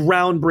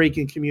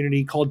groundbreaking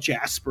community called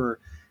Jasper.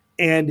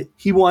 And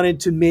he wanted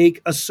to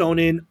make a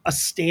Sonnen a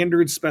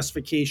standard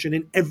specification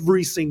in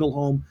every single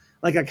home,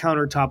 like a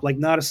countertop, like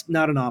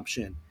not an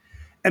option,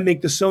 and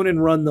make the Sonnen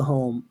run the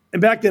home.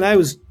 And back then I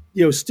was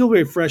still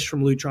very fresh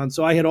from Lutron.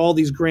 So I had all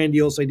these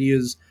grandiose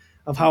ideas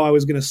of how I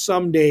was going to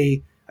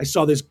someday, I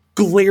saw this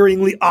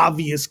glaringly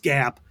obvious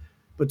gap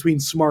between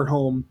smart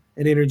home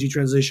and energy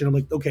transition. I'm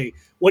like, okay,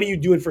 what are you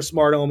doing for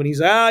smart home? And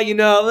he's, at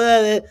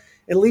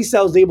least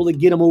I was able to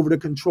get him over to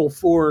Control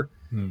 4.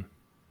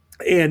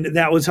 And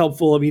that was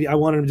helpful. I mean, I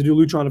wanted him to do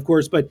Lutron, of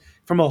course, but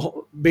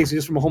basically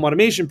just from a home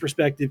automation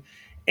perspective.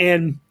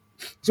 And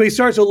so he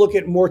starts to look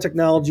at more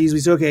technologies. We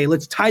say, okay,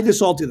 let's tie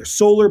this all together.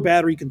 Solar,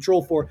 battery,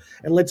 Control 4,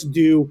 and let's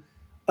do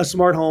a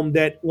smart home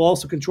that will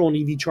also control an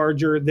EV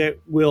charger that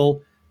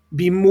will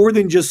be more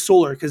than just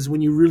solar. Because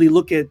when you really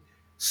look at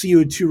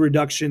CO2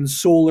 reduction,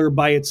 solar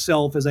by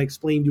itself, as I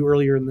explained to you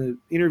earlier in the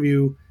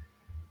interview,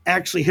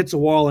 actually hits a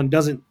wall and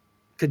doesn't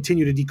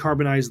continue to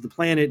decarbonize the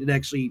planet. It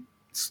actually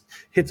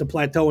hits a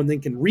plateau and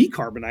then can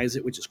recarbonize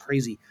it, which is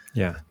crazy.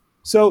 Yeah.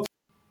 So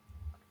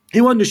he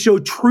wanted to show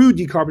true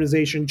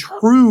decarbonization,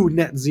 true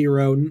net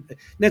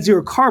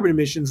zero carbon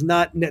emissions,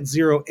 not net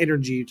zero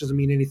energy, which doesn't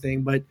mean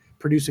anything, but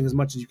producing as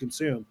much as you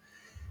consume.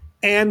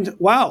 And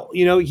wow,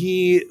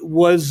 he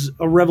was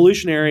a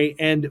revolutionary.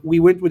 And we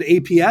went with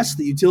APS,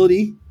 the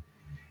utility,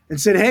 and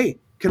said, hey,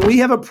 can we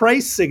have a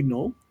price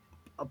signal,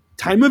 a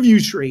time of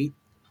use rate,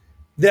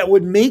 that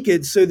would make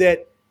it so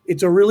that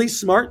it's a really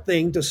smart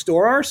thing to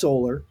store our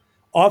solar,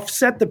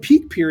 offset the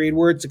peak period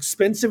where it's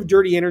expensive,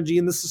 dirty energy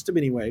in the system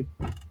anyway.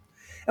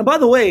 And by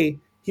the way,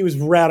 he was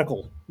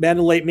radical.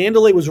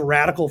 Mandalay was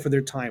radical for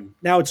their time.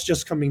 Now it's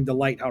just coming to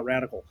light how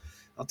radical.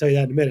 I'll tell you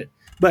that in a minute.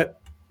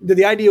 But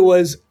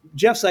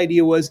Jeff's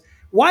idea was,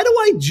 why do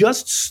I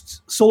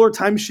just solar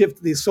time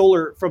shift the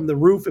solar from the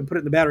roof and put it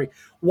in the battery?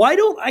 Why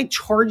don't I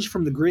charge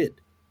from the grid?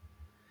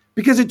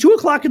 Because at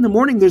 2:00 in the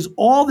morning, there's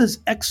all this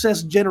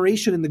excess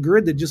generation in the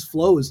grid that just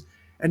flows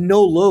and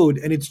no load,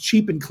 and it's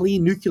cheap and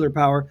clean nuclear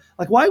power.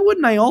 Like, why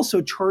wouldn't I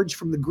also charge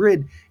from the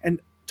grid and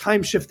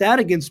time shift that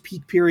against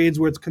peak periods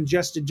where it's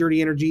congested,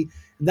 dirty energy,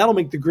 and that'll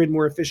make the grid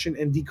more efficient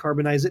and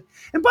decarbonize it?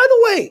 And by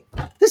the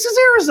way, this is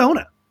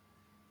Arizona.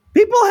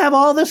 People have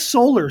all this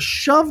solar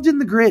shoved in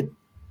the grid.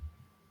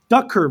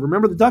 Duck curve,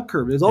 remember the duck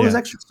curve? There's all this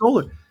extra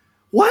solar.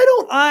 Why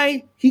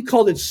don't he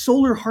called it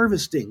solar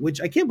harvesting, which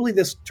I can't believe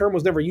this term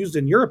was never used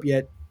in Europe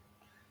yet.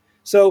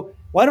 So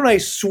why don't I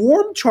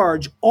swarm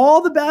charge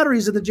all the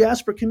batteries in the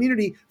Jasper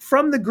community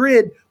from the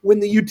grid when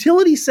the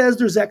utility says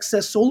there's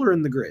excess solar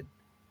in the grid?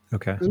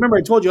 Okay. Because remember,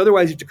 I told you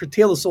otherwise you have to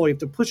curtail the solar, you have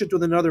to push it to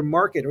another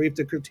market, or you have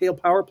to curtail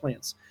power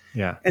plants.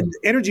 Yeah. And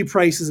energy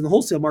prices in the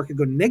wholesale market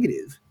go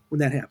negative when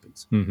that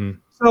happens. Mm-hmm.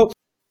 So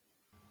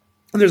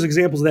and there's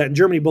examples of that in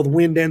Germany, both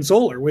wind and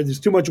solar, where there's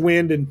too much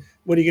wind, and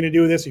what are you going to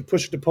do with this? You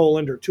push it to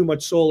Poland, or too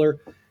much solar,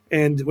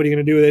 and what are you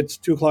going to do with it? It's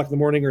 2:00 in the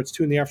morning, or it's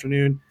 2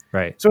 PM.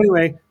 Right. So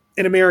anyway,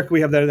 in America, we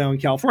have that now in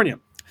California.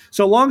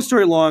 So long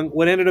story long,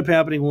 what ended up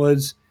happening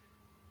was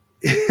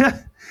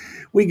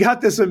we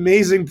got this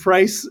amazing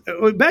price.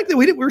 Back then,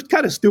 we were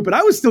kind of stupid.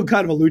 I was still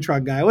kind of a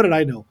Lutron guy. What did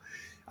I know?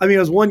 I mean, I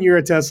was 1 year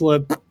at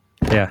Tesla.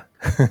 Yeah.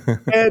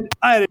 And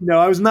I didn't know.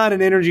 I was not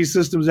an energy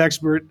systems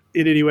expert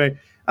in any way.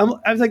 I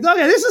was like,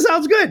 okay, this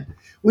sounds good.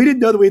 We didn't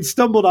know that we had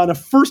stumbled on a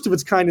first of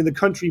its kind in the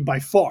country by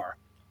far,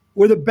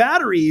 where the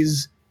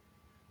batteries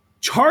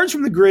charge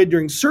from the grid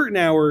during certain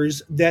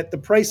hours that the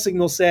price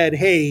signal said,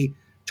 hey,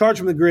 charge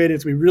from the grid.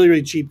 It's going to be really,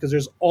 really cheap because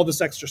there's all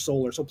this extra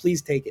solar. So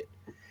please take it.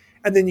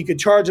 And then you could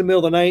charge in the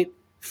middle of the night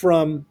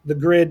from the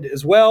grid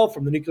as well,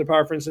 from the nuclear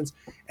power, for instance,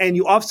 and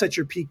you offset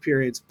your peak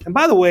periods. And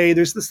by the way,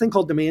 there's this thing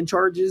called demand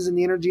charges in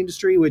the energy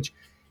industry, which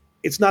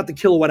it's not the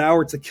kilowatt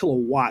hour, it's a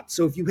kilowatt.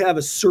 So if you have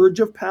a surge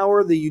of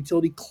power, the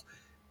utility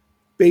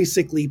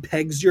basically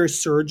pegs your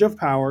surge of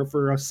power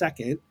for a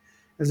second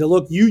and says,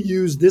 look, you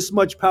use this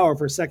much power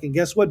for a second.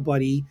 Guess what,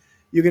 buddy?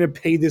 You're going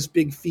to pay this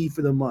big fee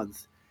for the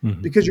month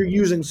because you're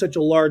using such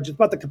a large, it's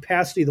about the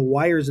capacity of the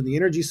wires in the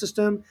energy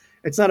system.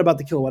 It's not about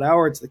the kilowatt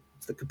hour. It's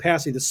the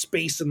capacity, the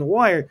space in the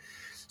wire.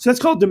 So that's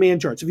called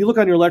demand charge. If you look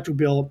on your electric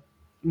bill,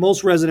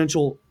 most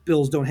residential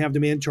bills don't have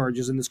demand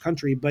charges in this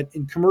country, but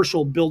in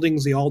commercial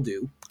buildings, they all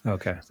do.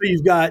 Okay. So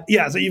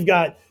you've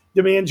got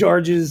demand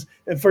charges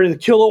for the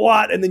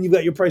kilowatt, and then you've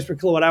got your price per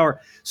kilowatt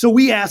hour. So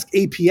we asked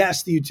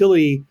APS, the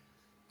utility,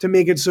 to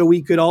make it so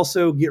we could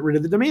also get rid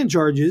of the demand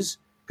charges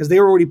because they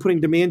were already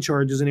putting demand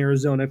charges in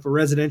Arizona for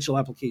residential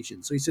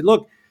applications. So he said,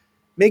 look,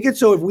 make it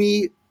so if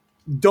we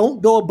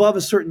don't go above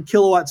a certain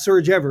kilowatt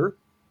surge ever,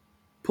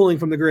 pulling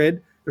from the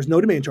grid, there's no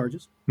demand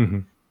charges.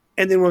 And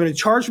then we're going to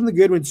charge from the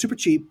grid when it's super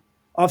cheap,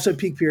 offset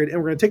peak period, and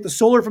we're going to take the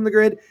solar from the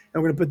grid,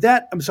 and we're going to put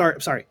that,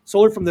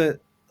 solar from the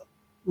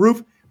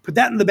roof, put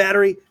that in the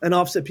battery, and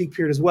offset peak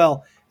period as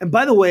well. And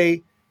by the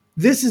way,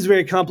 this is a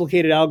very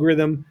complicated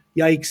algorithm.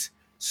 Yikes.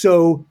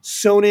 So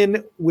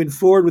Sonnen went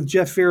forward with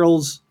Jeff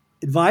Farrell's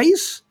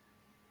advice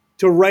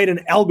to write an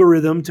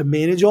algorithm to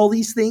manage all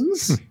these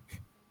things.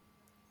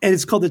 And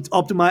it's called the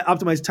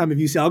optimized time of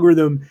use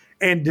algorithm.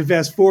 And to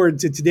fast forward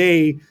to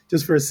today,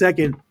 just for a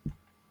second,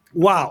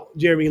 wow,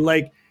 Jeremy,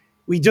 like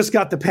we just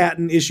got the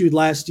patent issued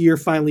last year,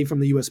 finally from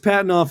the U.S.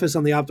 Patent Office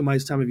on the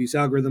optimized time of use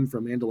algorithm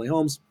from Mandalay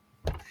Holmes.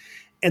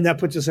 And that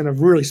puts us in a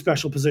really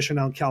special position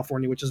now in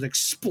California, which is an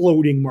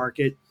exploding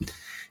market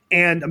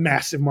and a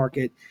massive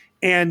market.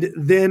 And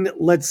then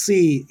let's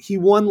see, he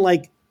won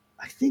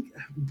I think,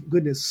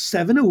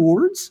 7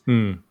 awards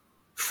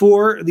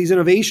for these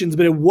innovations.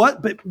 But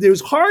it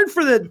was hard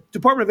for the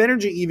Department of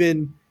Energy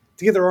even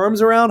to get their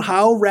arms around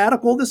how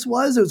radical this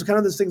was. It was kind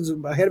of this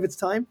thing ahead of its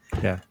time.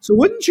 Yeah. So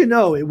wouldn't you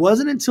know, it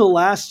wasn't until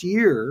last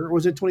year, or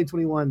was it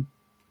 2021?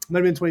 It might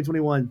have been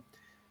 2021.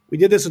 We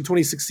did this in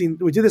 2016.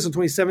 We did this in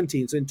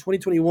 2017. So in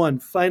 2021,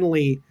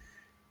 finally,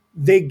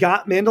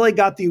 Mandalay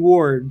got the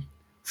award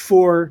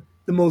for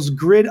the most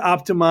grid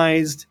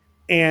optimized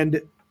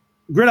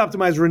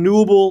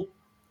renewable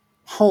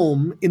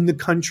home in the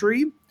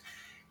country.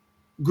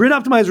 Grid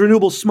optimized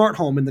renewable smart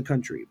home in the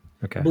country.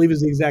 Okay. I believe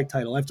is the exact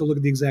title. I have to look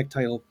at the exact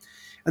title.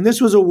 And this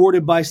was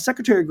awarded by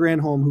Secretary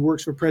Granholm, who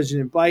works for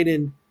President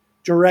Biden,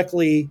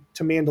 directly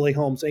to Mandalay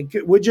Holmes. And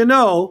would you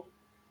know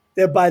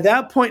that by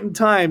that point in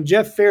time,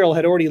 Jeff Farrell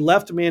had already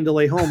left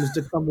Mandalay Holmes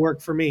to come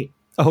work for me.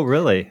 Oh,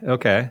 really?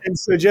 Okay. And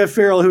so Jeff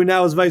Farrell, who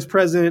now is vice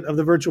president of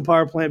the virtual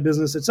power plant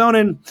business at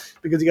Sonnen,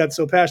 because he got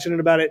so passionate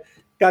about it,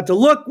 got to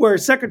look where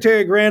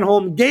Secretary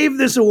Granholm gave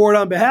this award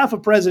on behalf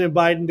of President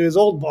Biden to his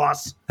old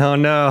boss. Oh,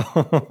 no.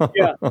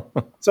 Yeah.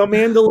 So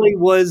Mandalay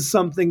was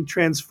something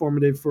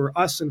transformative for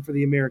us and for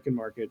the American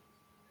market.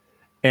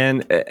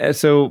 And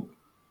so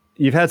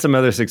you've had some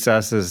other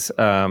successes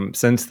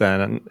since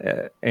then.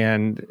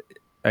 And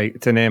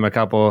to name a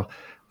couple,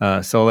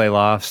 Soleil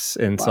Lofts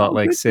in Salt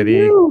Lake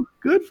City.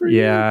 Good for you.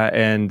 Yeah,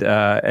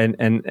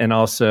 and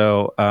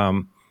also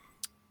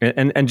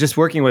and just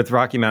working with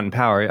Rocky Mountain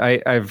Power.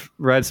 I've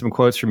read some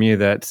quotes from you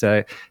that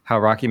say how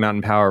Rocky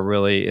Mountain Power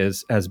really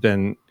has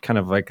been kind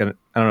of like I don't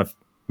know if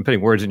I'm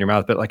putting words in your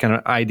mouth, but like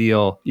an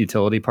ideal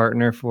utility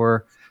partner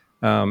for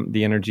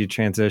the energy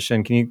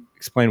transition. Can you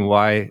explain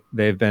why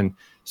they've been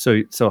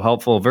so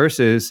helpful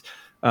versus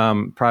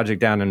project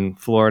down in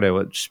Florida,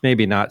 which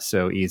maybe not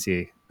so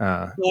easy?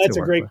 Well, that's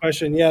a great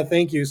question. Yeah,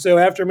 thank you. So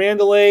after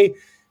Mandalay,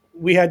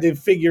 we had to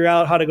figure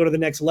out how to go to the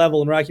next level,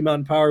 and Rocky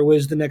Mountain Power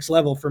was the next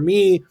level. For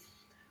me,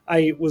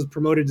 I was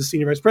promoted to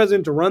senior vice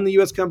president to run the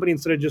U.S. company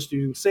instead of just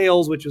doing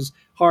sales, which was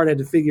hard. I had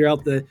to figure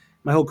out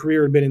my whole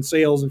career had been in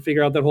sales and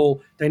figure out that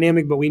whole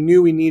dynamic, but we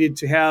knew we needed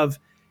to have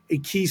a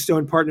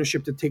keystone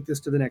partnership to take this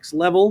to the next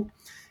level.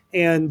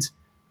 And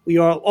we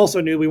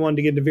also knew we wanted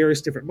to get into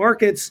various different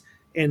markets,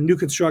 and new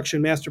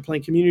construction, master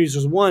plan communities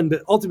was one,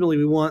 but ultimately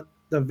we want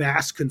the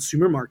vast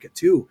consumer market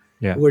too.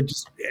 Yeah. Where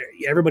just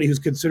everybody who's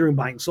considering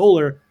buying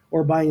solar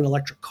or buying an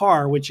electric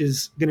car, which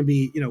is going to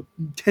be,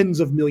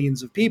 tens of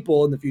millions of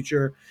people in the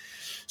future.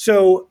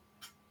 So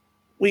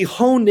we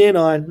honed in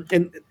on,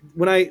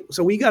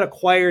 so we got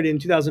acquired in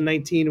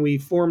 2019, we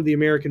formed the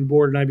American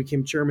board and I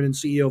became chairman and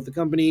CEO of the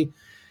company.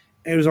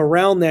 And it was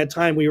around that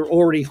time we were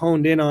already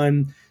honed in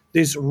on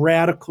this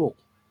radical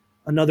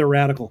Another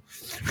radical.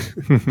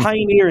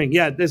 Pioneering.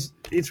 Yeah,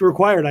 it's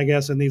required, I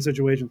guess, in these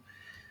situations.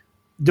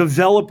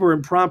 Developer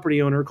and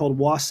property owner called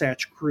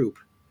Wasatch Group.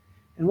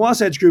 And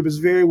Wasatch Group is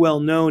very well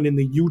known in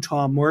the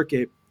Utah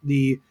market.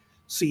 The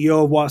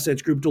CEO of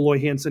Wasatch Group, Deloy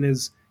Hansen,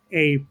 is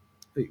a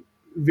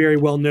very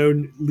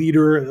well-known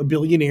leader, a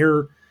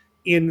billionaire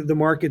in the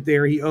market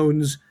there. He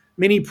owns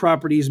many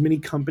properties, many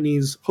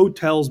companies,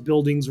 hotels,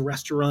 buildings,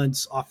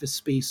 restaurants, office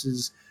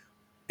spaces,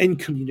 and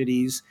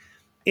communities.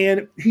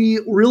 And he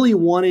really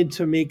wanted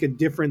to make a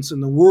difference in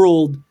the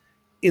world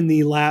in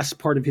the last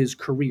part of his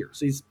career.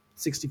 So he's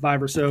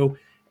 65 or so.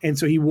 And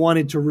so he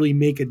wanted to really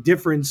make a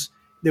difference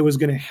that was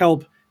going to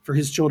help for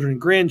his children and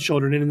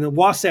grandchildren. And in the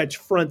Wasatch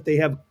Front, they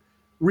have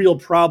real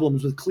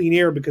problems with clean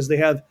air because they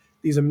have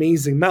these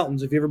amazing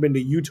mountains. If you've ever been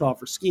to Utah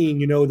for skiing,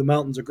 you know the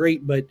mountains are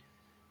great, but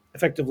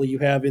effectively you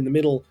have in the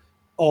middle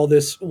all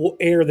this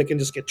air that can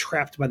just get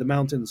trapped by the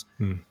mountains.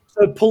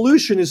 So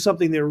pollution is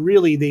something that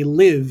really they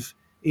live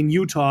in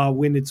Utah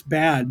when it's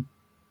bad,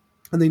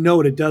 and they know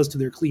what it does to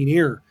their clean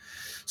air.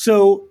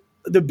 So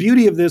the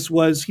beauty of this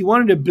was he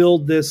wanted to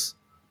build this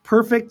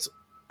perfect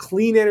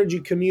clean energy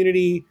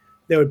community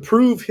that would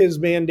prove his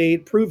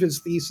mandate, prove his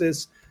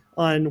thesis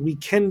on we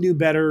can do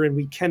better and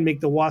we can make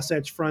the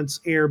Wasatch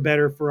Front's air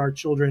better for our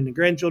children and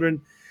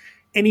grandchildren.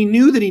 And he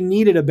knew that he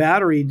needed a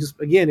battery. Just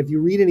again, if you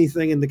read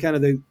anything in the kind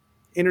of the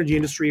energy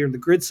industry or the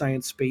grid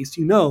science space,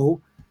 you know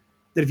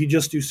that if you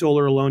just do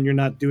solar alone, you're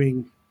not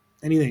doing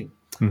anything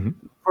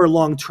for a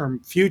long-term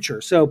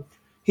future. So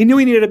he knew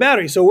he needed a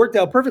battery. So it worked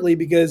out perfectly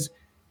because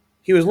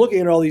he was looking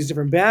at all these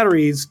different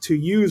batteries to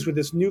use with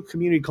this new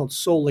community called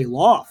Soleil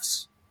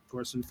Lofts. Of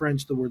course, in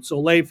French, the word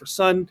soleil for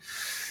sun.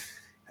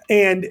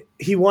 And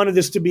he wanted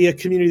this to be a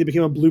community that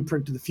became a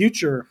blueprint to the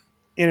future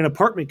and an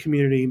apartment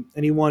community.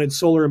 And he wanted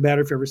solar and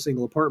battery for every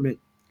single apartment.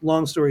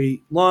 Long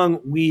story long,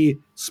 we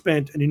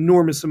spent an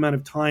enormous amount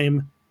of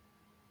time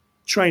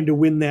trying to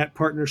win that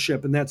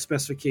partnership and that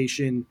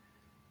specification.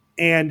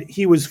 And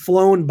he was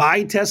flown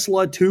by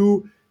Tesla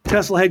to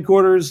Tesla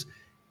headquarters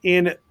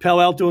in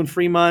Palo Alto and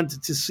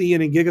Fremont to see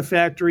in a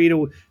gigafactory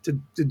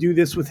to do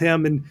this with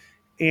him.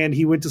 And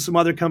he went to some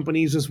other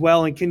companies as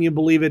well. And can you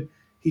believe it?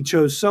 He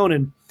chose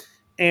Sonnen.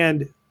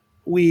 And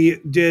we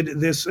did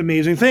this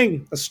amazing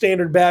thing, a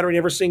standard battery in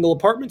every single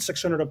apartment,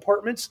 600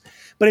 apartments.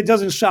 But it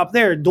doesn't stop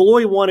there.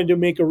 Deloy wanted to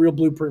make a real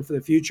blueprint for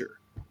the future.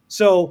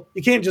 So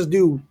you can't just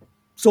do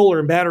solar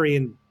and battery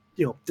and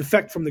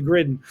defect from the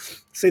grid and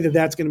say that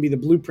that's going to be the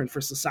blueprint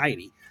for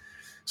society.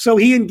 So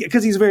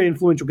because he's a very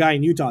influential guy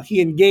in Utah, he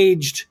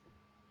engaged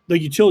the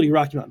utility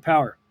Rocky Mountain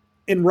Power.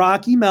 And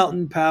Rocky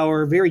Mountain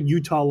Power, very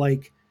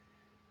Utah-like,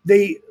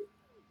 they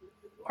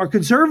are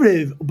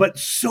conservative, but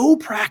so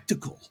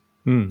practical.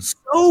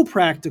 So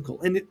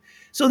practical. And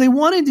so they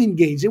wanted to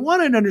engage. They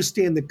wanted to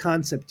understand the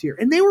concept here.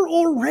 And they were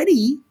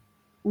already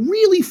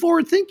really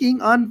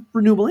forward-thinking on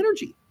renewable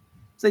energy.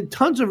 So they had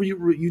tons of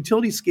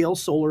utility-scale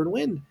solar and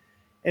wind,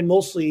 and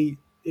mostly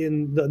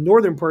in the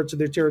northern parts of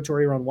their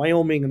territory around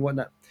Wyoming and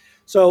whatnot.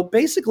 So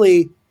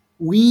basically,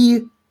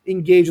 we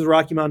engaged with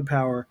Rocky Mountain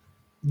Power.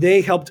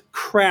 They helped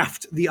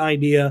craft the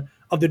idea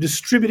of the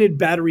distributed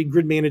battery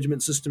grid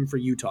management system for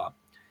Utah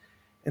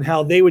and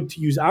how they would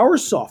use our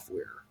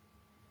software,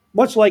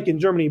 much like in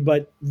Germany,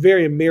 but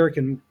very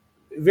American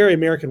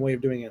way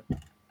of doing it,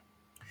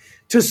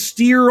 to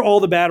steer all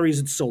the batteries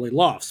at Soleil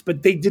Lofts.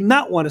 But they did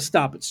not want to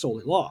stop at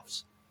Soleil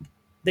Lofts.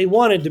 They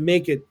wanted to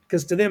make it,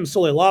 because to them,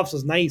 Soleil Lofts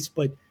is nice,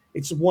 but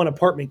it's one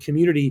apartment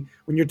community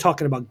when you're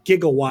talking about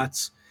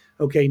gigawatts,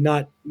 okay,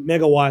 not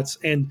megawatts,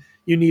 and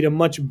you need a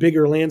much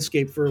bigger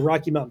landscape for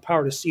Rocky Mountain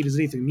Power to see it as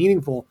anything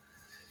meaningful.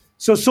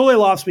 So Soleil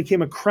Lofts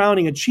became a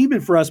crowning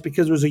achievement for us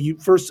because it was a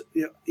first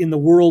in the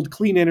world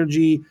clean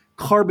energy,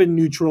 carbon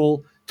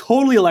neutral,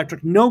 totally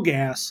electric, no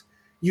gas,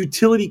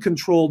 utility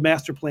controlled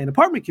master plan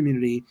apartment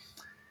community.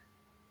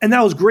 And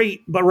that was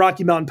great, but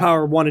Rocky Mountain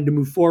Power wanted to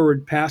move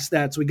forward past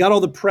that. So we got all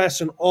the press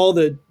and all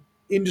the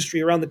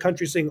industry around the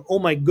country saying, oh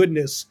my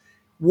goodness,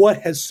 what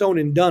has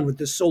Sonnen done with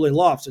this Soleil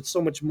Lofts? It's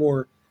so much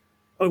more.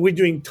 We're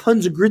doing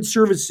tons of grid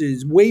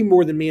services, way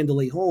more than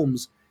Mandalay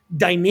Homes,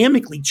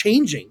 dynamically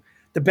changing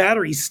the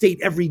battery state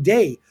every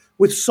day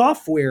with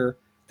software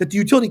that the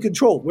utility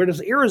controlled.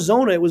 Whereas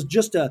Arizona, it was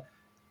just a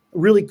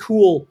really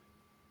cool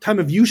time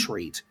of use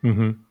rate.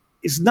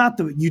 It's not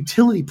the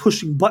utility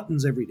pushing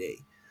buttons every day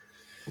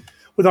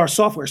with our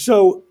software.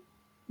 So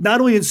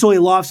not only did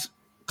Soleil Lofts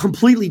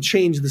completely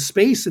change the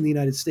space in the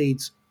United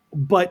States,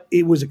 but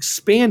it was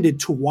expanded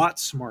to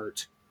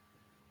WattSmart.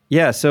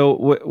 Yeah.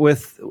 So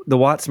with the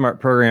WattSmart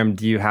program,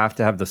 do you have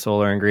to have the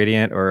solar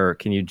ingredient, or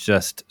can you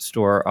just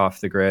store off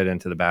the grid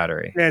into the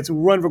battery? Yeah, it's a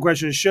wonderful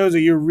question. It shows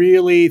that you're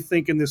really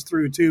thinking this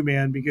through too,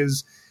 man,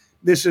 because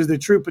this is the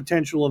true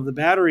potential of the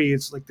battery.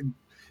 It's like the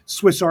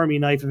Swiss Army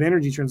knife of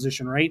energy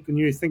transition, right? When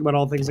you think about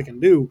all the things it can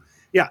do.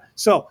 Yeah.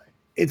 So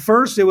at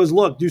first it was,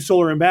 look, do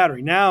solar and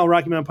battery. Now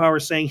Rocky Mountain Power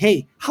is saying,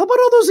 hey, how about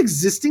all those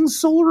existing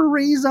solar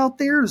arrays out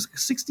there? There's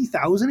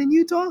 60,000 in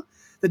Utah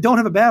that don't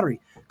have a battery.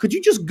 Could you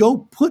just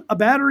go put a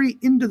battery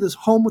into this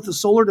home with the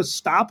solar to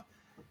stop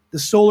the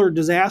solar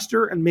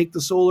disaster and make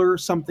the solar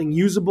something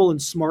usable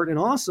and smart and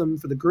awesome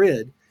for the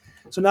grid.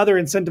 So now they're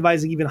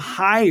incentivizing even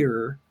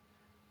higher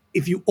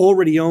if you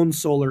already own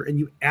solar and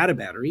you add a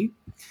battery.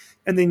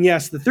 And then,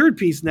 yes, the third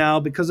piece now,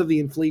 because of the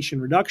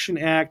Inflation Reduction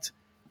Act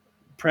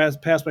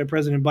passed by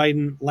President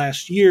Biden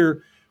last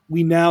year,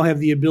 we now have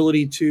the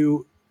ability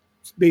to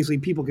basically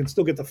people can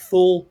still get the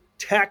full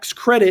tax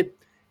credit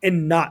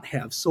and not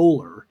have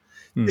solar.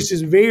 This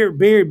is very,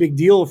 very big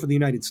deal for the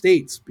United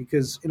States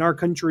because in our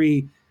country,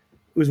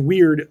 it was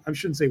weird. I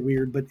shouldn't say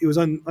weird, but it was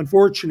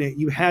unfortunate.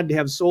 You had to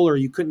have solar.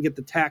 You couldn't get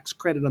the tax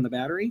credit on the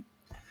battery.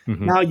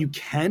 Now you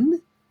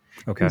can.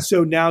 Okay. And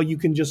so now you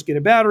can just get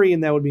a battery,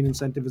 and that would be an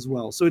incentive as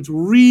well. So it's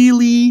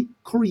really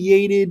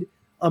created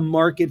a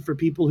market for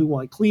people who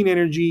want clean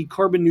energy,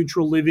 carbon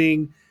neutral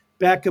living,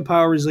 backup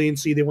power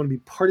resiliency. They want to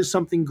be part of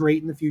something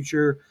great in the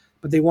future,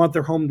 but they want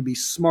their home to be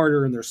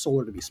smarter and their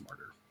solar to be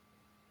smarter.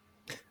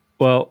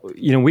 Well,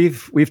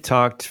 we've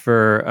talked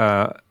for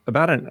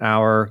about an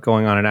hour,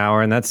 going on an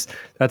hour, and that's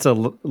a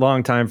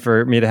long time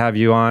for me to have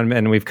you on.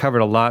 And we've covered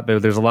a lot,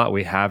 but there's a lot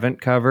we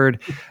haven't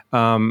covered.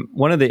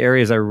 One of the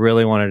areas I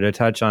really wanted to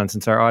touch on,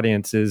 since our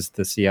audience is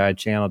the CI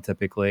channel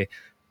typically,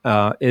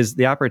 is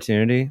the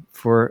opportunity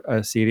for a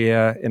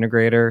CEDIA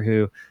integrator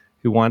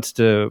who wants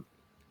to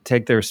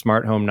take their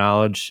smart home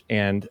knowledge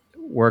and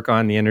work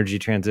on the energy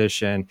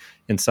transition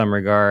in some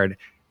regard.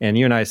 And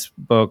you and I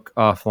spoke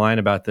offline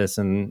about this,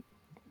 and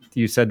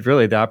you said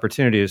really the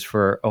opportunity is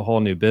for a whole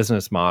new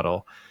business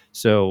model.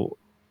 So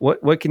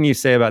what can you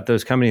say about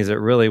those companies that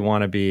really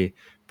want to be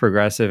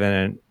progressive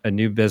in a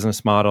new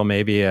business model,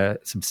 maybe a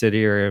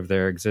subsidiary of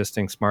their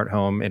existing smart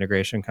home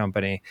integration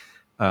company,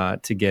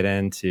 to get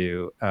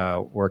into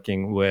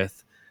working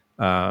with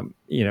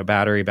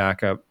battery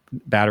backup,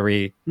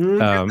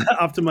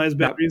 optimized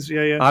batteries.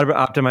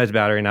 Optimized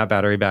battery, not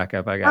battery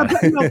backup. I got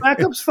it.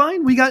 Backup's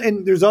fine.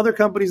 And there's other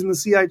companies in the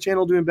CI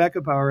channel doing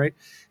backup power, right?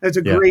 That's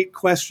a great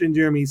question,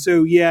 Jeremy.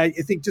 So I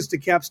think just to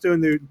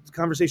capstone the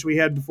conversation we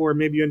had before,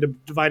 maybe you end up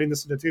dividing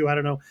this into two. I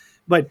don't know,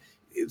 but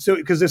so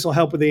because this will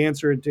help with the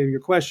answer to your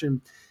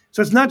question.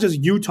 So it's not just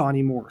Utah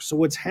anymore. So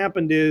what's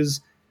happened is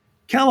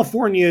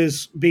California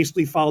has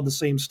basically followed the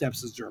same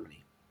steps as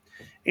Germany.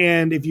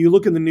 And if you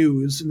look in the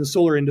news, in the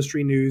solar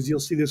industry news, you'll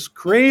see this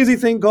crazy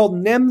thing called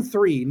NEM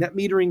 3, Net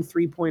Metering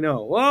 3.0.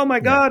 Oh my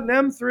God,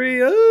 NEM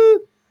 3.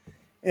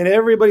 And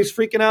everybody's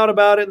freaking out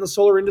about it, and the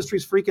solar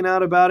industry's freaking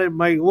out about it.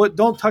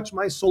 Don't touch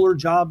my solar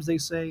jobs, they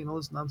say, and all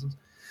this nonsense.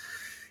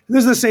 And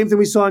this is the same thing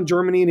we saw in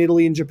Germany and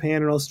Italy and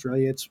Japan and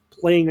Australia. It's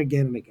playing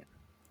again and again.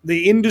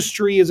 The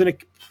industry is in a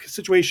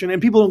situation,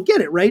 and people don't get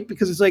it, right?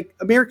 Because it's like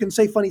Americans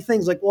say funny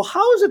things like, well,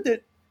 how is it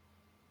that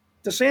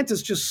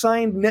DeSantis just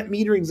signed net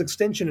metering's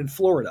extension in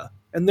Florida,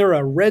 and they're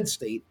a red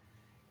state,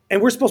 and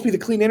we're supposed to be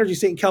the clean energy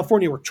state in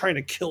California. We're trying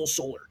to kill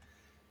solar.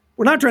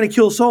 We're not trying to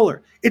kill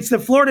solar. It's that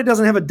Florida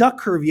doesn't have a duck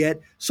curve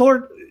yet.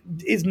 Solar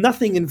is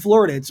nothing in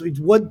Florida. It's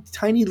one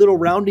tiny little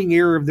rounding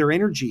error of their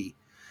energy.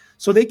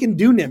 So they can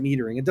do net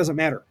metering. It doesn't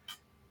matter.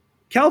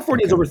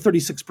 California is over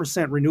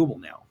 36% renewable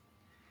now.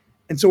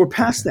 And so we're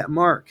past that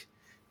mark.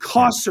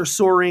 Costs are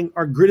soaring.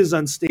 Our grid is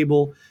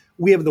unstable.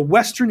 We have the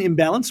Western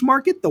Imbalance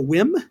Market, the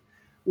WIM,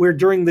 where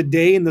during the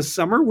day in the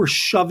summer, we're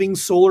shoving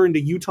solar into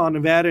Utah,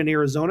 Nevada, and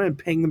Arizona and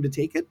paying them to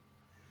take it.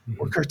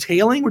 We're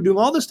curtailing. We're doing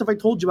all this stuff I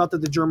told you about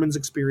that the Germans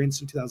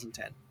experienced in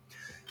 2010.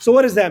 So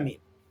what does that mean?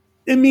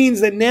 It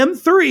means that NEM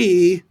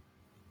 3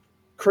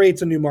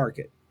 creates a new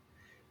market.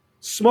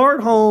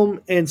 Smart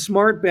home and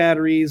smart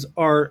batteries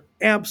are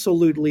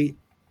absolutely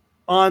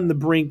on the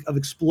brink of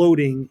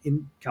exploding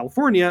in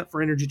California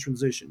for energy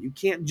transition. You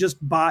can't just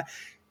buy,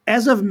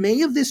 as of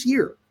May of this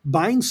year,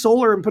 buying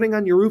solar and putting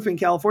on your roof in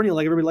California,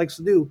 like everybody likes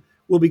to do,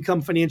 will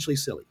become financially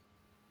silly.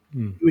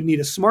 You would need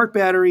a smart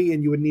battery,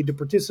 and you would need to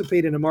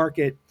participate in a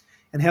market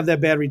and have that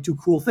battery do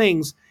cool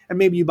things. And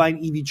maybe you buy an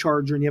EV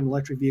charger and you have an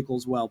electric vehicle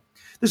as well.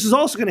 This is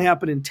also going to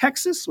happen in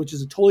Texas, which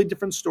is a totally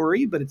different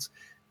story, but it's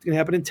going to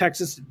happen in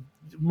Texas.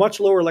 Much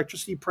lower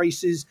electricity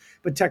prices,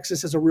 but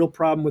Texas has a real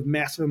problem with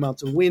massive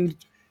amounts of wind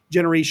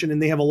generation, and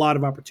they have a lot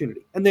of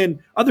opportunity. And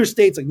then other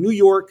states like New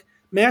York,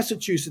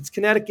 Massachusetts,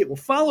 Connecticut will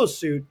follow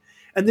suit.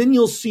 And then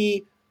you'll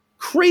see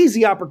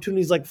crazy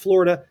opportunities like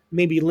Florida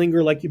maybe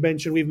linger, like you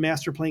mentioned. We have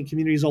master plan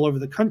communities all over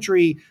the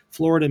country,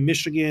 Florida,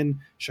 Michigan,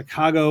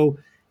 Chicago.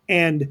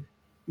 And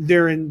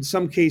they're in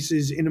some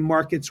cases in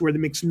markets where it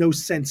makes no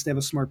sense to have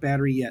a smart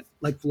battery yet,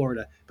 like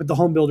Florida. But the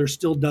home builder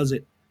still does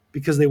it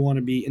because they want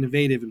to be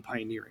innovative and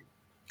pioneering.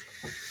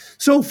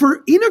 So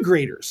for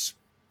integrators,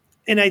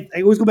 and I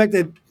always go back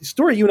to the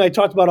story you and I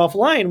talked about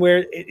offline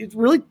where it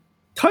really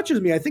touches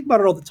me. I think about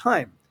it all the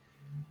time.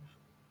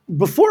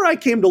 Before I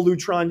came to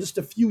Lutron, just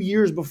a few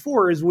years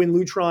before is when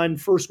Lutron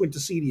first went to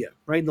CEDIA,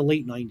 right, in the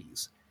late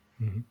 90s.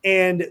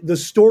 And the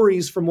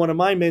stories from one of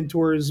my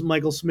mentors,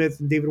 Michael Smith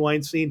and David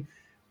Weinstein,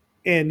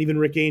 and even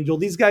Rick Angel,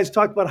 these guys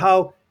talked about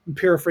how, I'm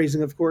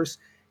paraphrasing, of course,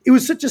 it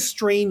was such a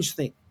strange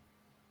thing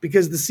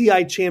because the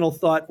CI channel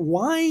thought,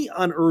 why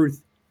on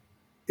earth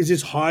is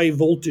this high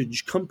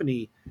voltage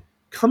company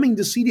coming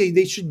to CEDIA?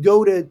 They should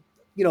go to,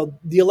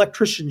 the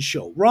electrician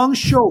show. Wrong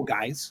show,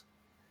 guys.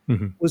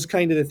 was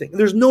kind of the thing.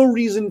 There's no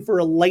reason for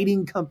a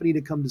lighting company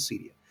to come to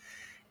CEDIA.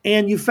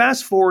 And you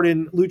fast forward,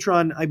 and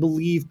Lutron, I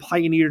believe,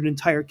 pioneered an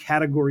entire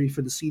category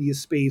for the CEDIA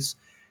space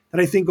that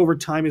I think over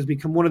time has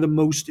become one of the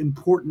most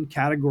important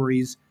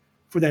categories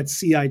for that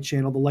CI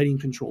channel, the lighting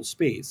control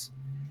space.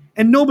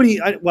 And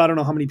I don't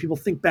know how many people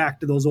think back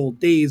to those old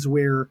days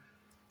where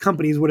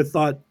companies would have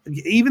thought,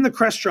 even the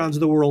Crestrons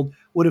of the world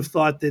would have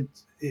thought that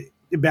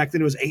back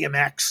then it was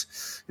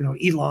AMX,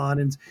 Elon,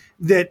 and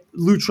that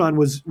Lutron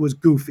was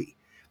goofy.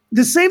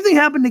 The same thing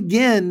happened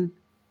again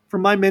for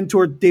my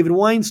mentor, David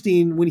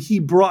Weinstein, when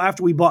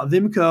after we bought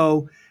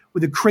Vimco,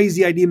 with the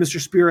crazy idea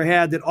Mr. Spira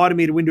had that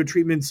automated window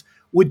treatments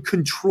would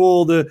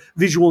control the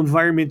visual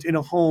environment in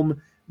a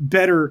home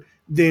better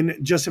than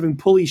just having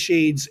pulley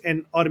shades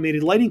and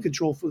automated lighting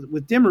control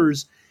with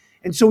dimmers.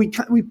 And so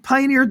we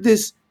pioneered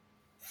this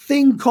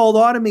thing called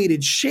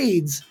automated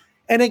shades.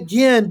 And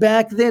again,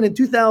 back then in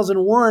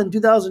 2001,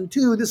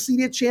 2002, the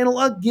CEDIA channel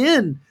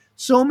again,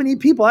 so many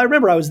people, I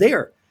remember I was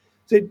there,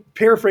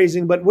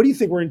 paraphrasing, but what do you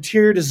think? We're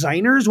interior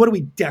designers? What are we,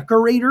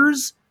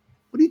 decorators?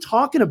 What are you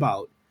talking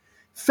about?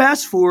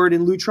 Fast forward,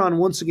 and Lutron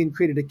once again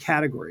created a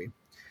category.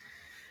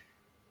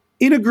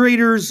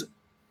 Integrators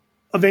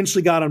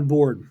eventually got on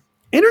board.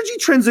 Energy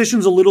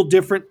transition's a little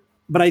different,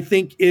 but I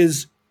think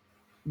is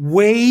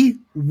way,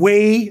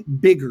 way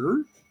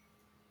bigger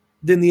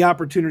than the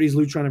opportunities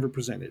Lutron ever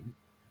presented,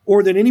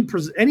 or than any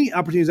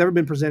opportunities ever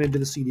been presented to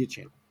the CEDIA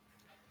channel.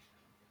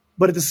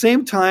 But at the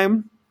same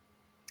time,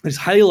 it's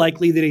highly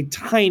likely that a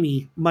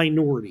tiny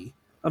minority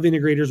of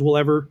integrators will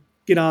ever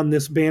get on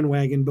this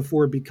bandwagon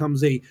before it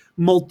becomes a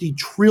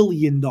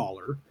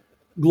multi-trillion-dollar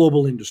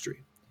global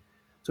industry.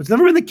 So it's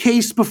never been the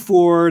case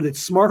before that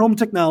smart home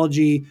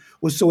technology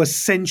was so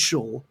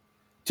essential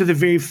to the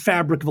very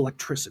fabric of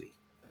electricity.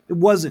 It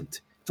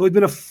wasn't. It's always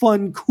been a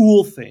fun,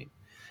 cool thing.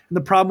 And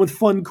the problem with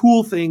fun,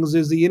 cool things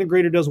is the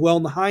integrator does well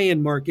in the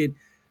high-end market,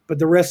 but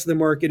the rest of the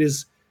market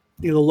is,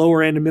 the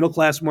lower end and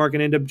middle-class market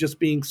end up just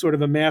being sort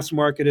of a mass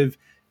market of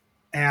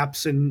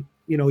apps and,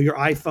 your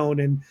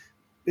iPhone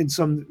and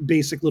some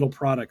basic little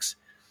products.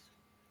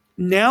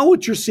 Now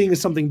what you're seeing is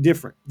something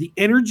different. The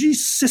energy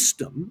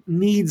system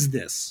needs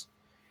this.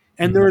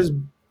 And there's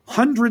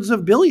hundreds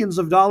of billions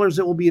of dollars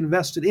that will be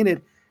invested in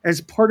it as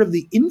part of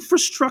the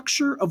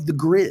infrastructure of the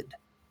grid.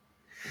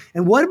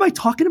 And what am I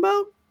talking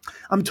about?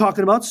 I'm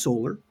talking about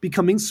solar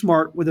becoming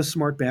smart with a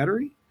smart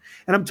battery.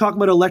 And I'm talking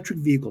about electric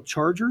vehicle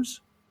chargers.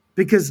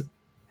 Because,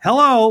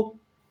 hello,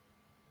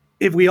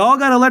 if we all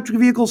got electric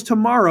vehicles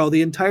tomorrow,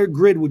 the entire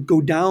grid would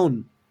go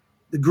down.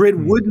 The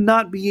grid would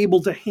not be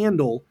able to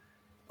handle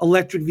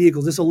electric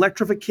vehicles. This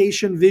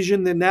electrification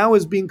vision that now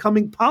is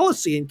becoming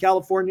policy in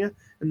California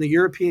and the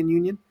European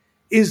Union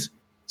is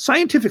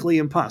scientifically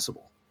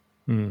impossible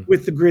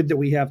with the grid that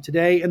we have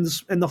today and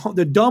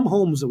the dumb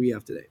homes that we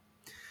have today.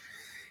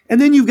 And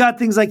then you've got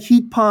things like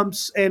heat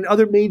pumps and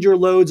other major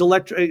loads,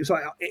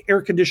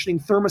 air conditioning,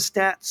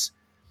 thermostats,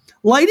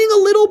 lighting a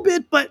little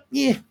bit, but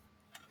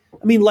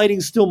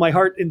lighting's still my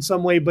heart in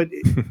some way, but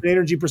from an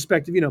energy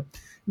perspective,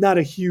 not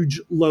a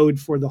huge load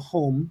for the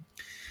home.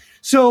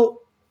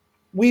 So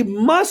we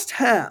must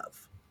have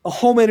a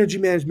home energy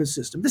management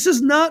system. This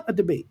is not a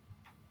debate.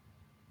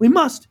 We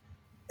must.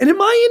 And in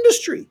my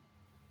industry,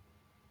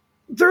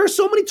 there are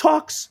so many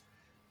talks,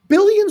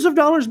 billions of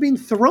dollars being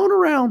thrown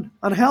around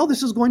on how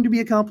this is going to be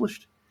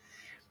accomplished.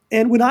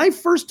 And when I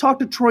first talked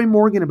to Troy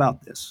Morgan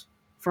about this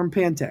from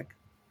Pantech,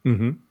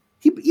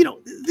 he,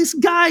 this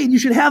guy, and you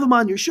should have him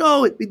on your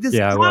show.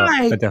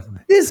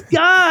 This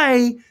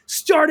guy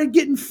started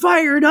getting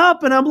fired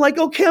up, and I'm like,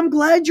 okay, I'm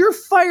glad you're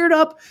fired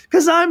up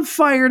because I'm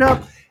fired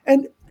up.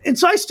 And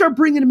so I start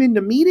bringing him into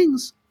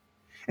meetings,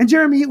 and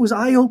Jeremy, it was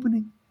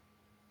eye-opening.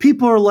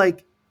 People are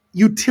like,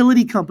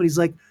 utility companies,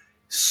 like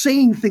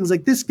saying things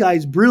like, this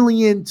guy's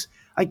brilliant.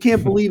 I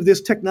can't believe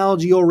this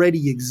technology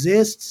already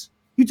exists.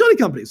 Utility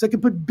companies that can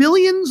put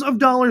billions of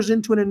dollars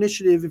into an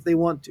initiative if they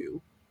want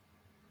to.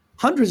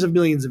 Hundreds of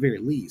millions at very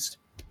least.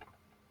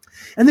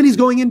 And then he's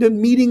going into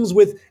meetings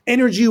with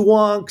energy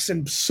wonks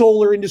and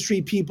solar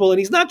industry people. And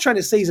he's not trying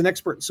to say he's an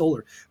expert in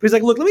solar. But he's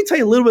like, look, let me tell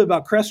you a little bit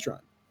about Crestron.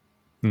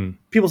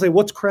 People say,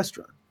 what's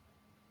Crestron?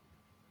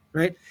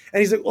 Right? And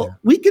he's like, well,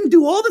 we can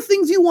do all the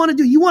things you want to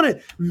do. You want to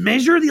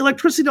measure the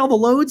electricity to all the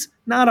loads?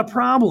 Not a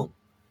problem.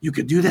 You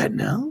could do that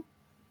now.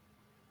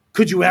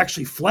 Could you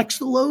actually flex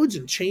the loads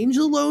and change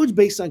the loads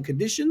based on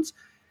conditions?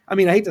 I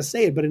mean, I hate to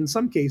say it, but in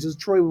some cases,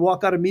 Troy would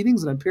walk out of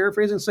meetings, and I'm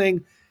paraphrasing,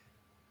 saying,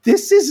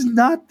 this is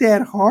not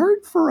that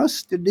hard for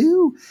us to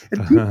do.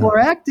 And people are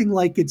acting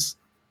like it's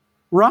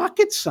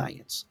rocket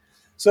science.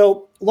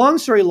 So long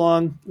story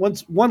long,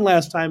 one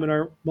last time in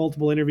our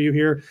multiple interview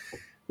here,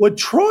 what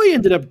Troy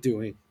ended up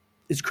doing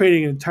is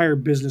creating an entire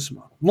business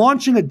model,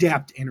 launching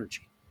Adapt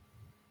Energy,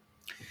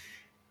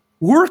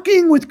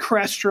 working with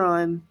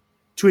Crestron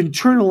to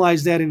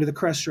internalize that into the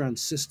Crestron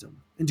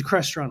system, into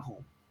Crestron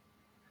Home.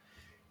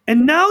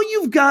 And now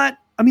you've got,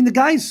 the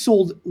guys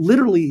sold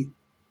literally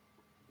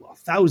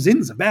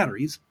thousands of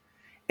batteries,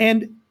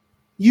 and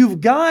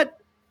you've got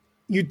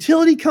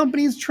utility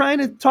companies trying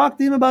to talk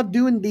to him about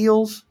doing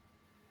deals.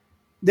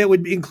 that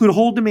would include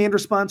whole demand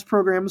response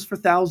programs for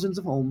thousands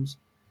of homes.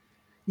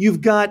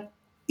 You've got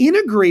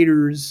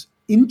integrators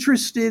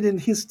interested in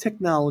his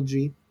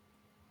technology.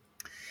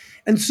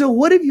 And so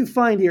what did you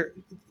find here?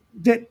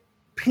 That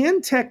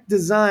Pantech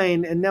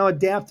Design and now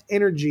Adapt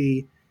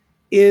Energy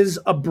is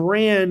a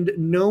brand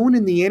known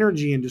in the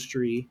energy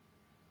industry.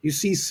 You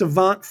see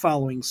Savant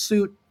following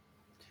suit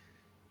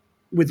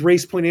with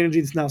RacePoint Energy.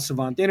 It's now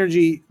Savant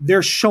Energy.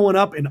 They're showing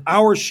up in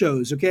our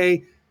shows,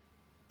 okay?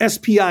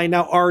 SPI,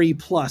 now RE+,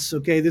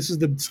 okay? This is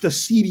the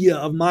CEDIA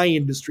of my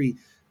industry,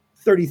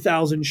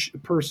 30,000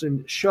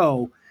 person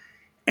show.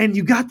 And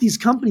you got these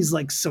companies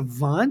like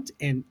Savant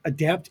and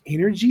Adapt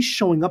Energy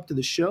showing up to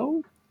the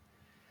show.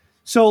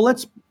 So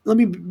let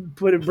me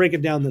break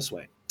it down this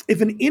way.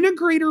 If an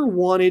integrator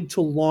wanted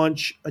to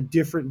launch a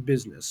different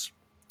business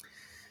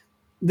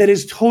that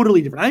is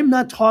totally different, I'm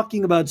not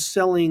talking about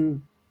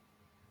selling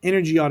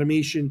energy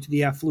automation to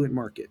the affluent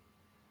market.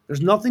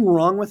 There's nothing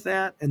wrong with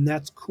that, and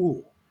that's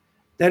cool.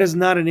 That is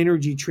not an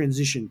energy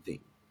transition thing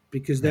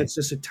because that's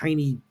just a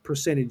tiny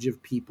percentage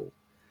of people.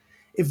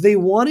 If they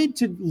wanted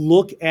to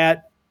look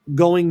at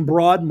going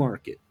broad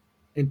market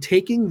and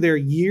taking their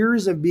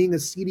years of being a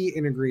CEDIA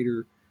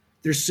integrator,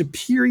 their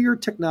superior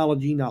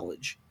technology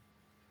knowledge,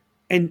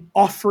 and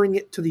offering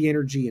it to the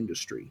energy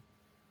industry,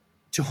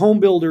 to home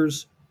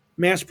builders,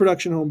 mass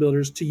production home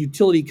builders, to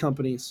utility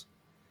companies,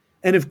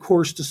 and of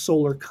course to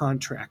solar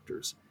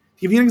contractors.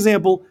 To give you an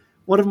example,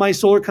 one of my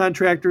solar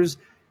contractors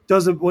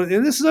does,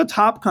 and this is a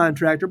top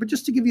contractor, but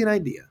just to give you an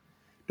idea,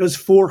 does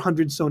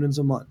 400 Sonans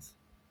a month,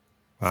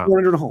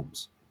 400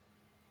 homes.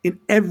 In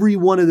every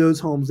one of those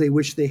homes, they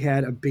wish they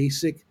had a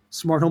basic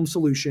smart home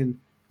solution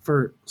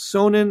for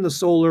Sonnen, the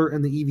solar,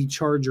 and the EV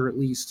charger at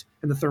least,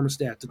 and the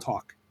thermostat to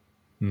talk.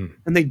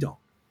 And they don't.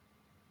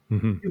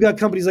 You've got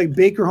companies like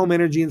Baker Home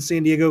Energy in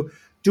San Diego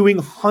doing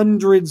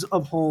hundreds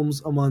of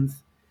homes a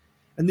month.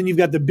 And then you've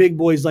got the big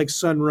boys like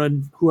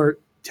Sunrun who are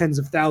tens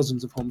of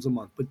thousands of homes a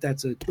month. But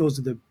those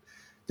are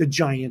the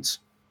giants.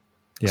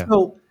 Yeah.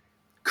 So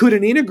could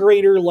an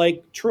integrator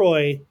like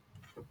Troy,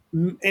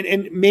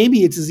 and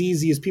maybe it's as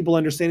easy as people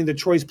understanding that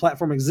Troy's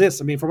platform exists.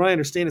 I mean, from what I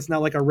understand, it's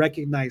not like a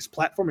recognized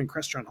platform in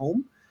Crestron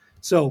Home.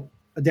 So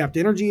Adapt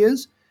Energy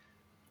is.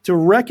 To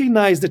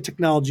recognize the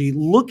technology,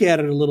 look at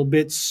it a little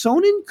bit,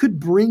 Sonnen could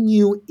bring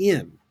you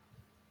in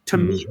to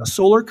meet a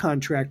solar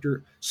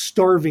contractor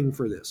starving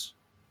for this.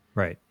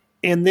 Right.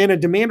 And then a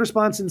demand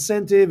response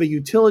incentive, a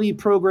utility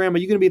program. Are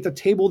you going to be at the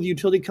table of the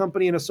utility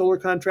company and a solar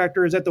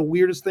contractor? Is that the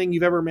weirdest thing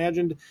you've ever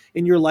imagined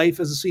in your life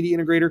as a CEDIA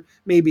integrator?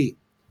 Maybe.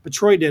 But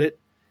Troy did it,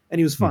 and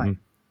he was fine.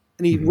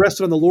 And he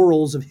rested on the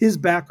laurels of his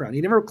background.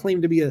 He never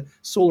claimed to be a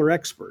solar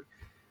expert.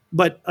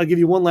 But I'll give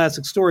you one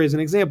last story as an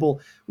example.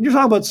 When you're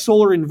talking about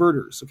solar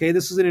inverters, okay,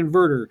 this is an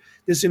inverter.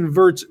 This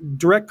inverts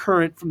direct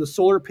current from the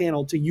solar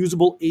panel to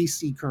usable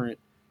AC current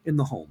in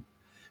the home.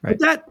 Right.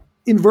 But that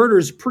inverter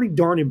is pretty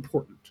darn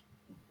important.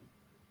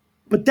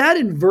 But that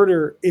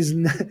inverter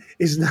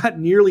is not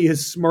nearly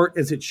as smart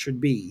as it should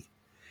be.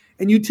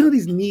 And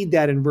utilities need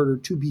that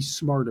inverter to be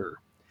smarter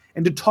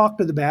and to talk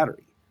to the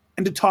battery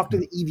and to talk to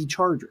the EV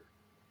charger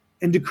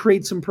and to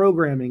create some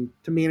programming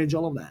to manage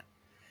all of that.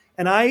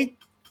 And I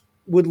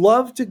would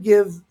love to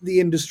give the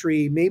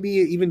industry, maybe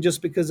even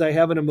just because I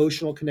have an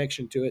emotional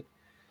connection to it,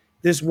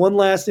 this one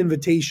last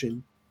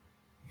invitation.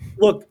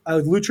 Look, I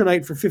was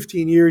Lutronite for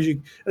 15 years.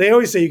 They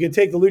always say you can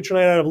take the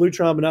Lutronite out of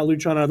Lutron, but not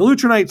Lutron out of the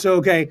Lutronite. So,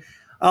 okay,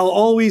 I'll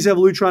always have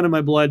Lutron in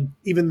my blood,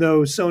 even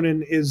though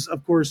Sonnen is,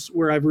 of course,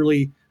 where I've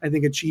really, I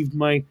think, achieved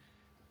my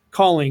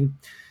calling.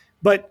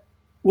 But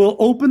we'll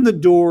open the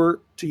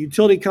door to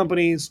utility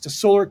companies, to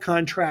solar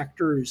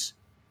contractors,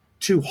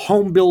 to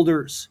home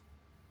builders,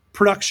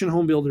 production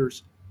home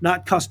builders,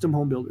 not custom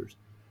home builders,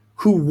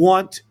 who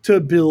want to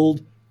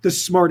build the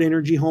smart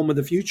energy home of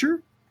the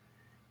future.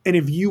 And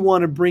if you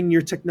want to bring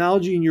your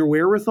technology and your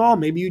wherewithal,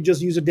 maybe you just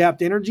use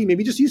Adapt Energy,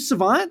 maybe just use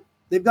Savant.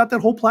 They've got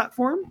that whole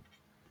platform.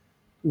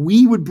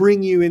 We would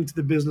bring you into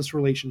the business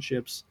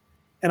relationships,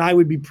 and I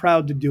would be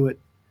proud to do it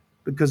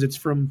because it's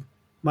from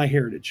my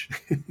heritage.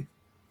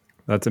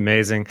 That's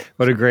amazing.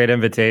 What a great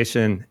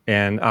invitation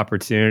and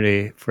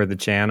opportunity for the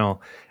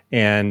channel,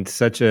 and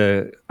such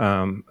a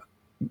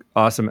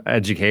awesome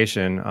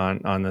education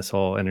on this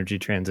whole energy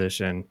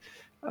transition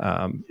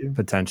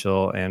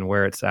potential and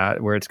where it's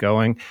at, where it's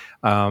going.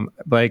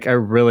 Blake, I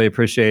really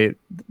appreciate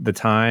the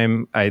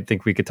time. I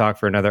think we could talk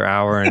for another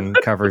hour and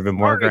cover even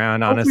more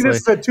ground, honestly.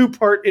 This is a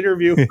 2-part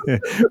interview.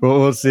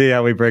 We'll see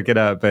how we break it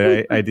up,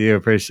 but I do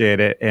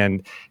appreciate it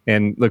and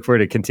look forward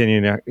to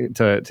continuing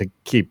to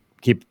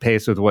keep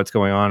pace with what's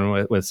going on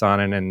with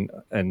Sonnen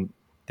and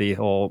the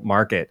whole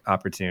market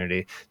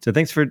opportunity. So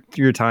thanks for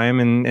your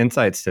time and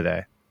insights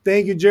today.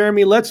 Thank you,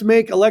 Jeremy. Let's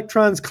make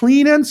electrons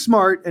clean and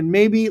smart, and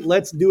maybe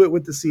let's do it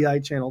with the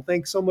CI channel.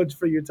 Thanks so much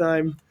for your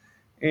time,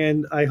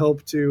 and I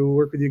hope to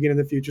work with you again in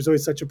the future. It's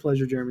always such a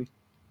pleasure, Jeremy.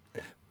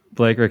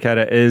 Blake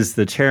Ricchetta is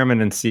the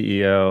chairman and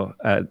CEO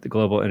at the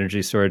global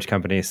energy storage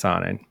company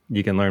Sonnen.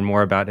 You can learn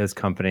more about his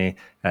company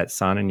at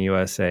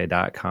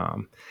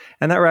sonnenUSA.com.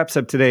 And that wraps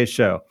up today's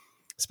show.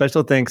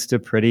 Special thanks to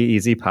Pretty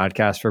Easy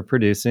Podcast for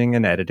producing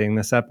and editing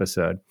this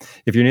episode.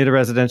 If you're new to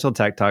Residential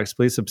Tech Talks,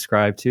 please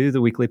subscribe to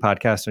the weekly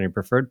podcast on your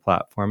preferred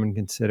platform and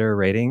consider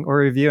rating or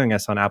reviewing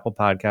us on Apple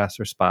Podcasts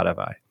or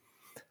Spotify.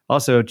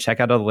 Also, check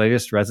out all the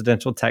latest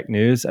residential tech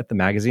news at the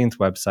magazine's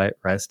website,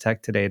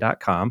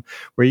 restechtoday.com,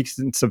 where you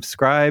can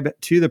subscribe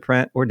to the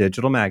print or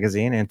digital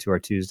magazine and to our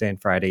Tuesday and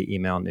Friday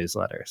email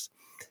newsletters.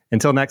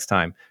 Until next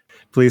time,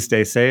 please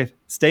stay safe,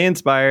 stay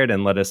inspired,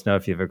 and let us know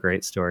if you have a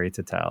great story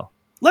to tell.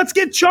 Let's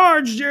get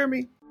charged,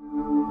 Jeremy.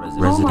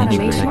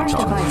 Residential Tech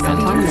Talks,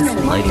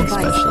 autonomous lighting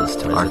specialist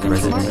to Arc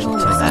Residential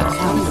Tech.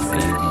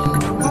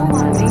 Home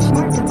automation,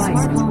 smart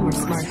device, home or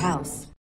smart house.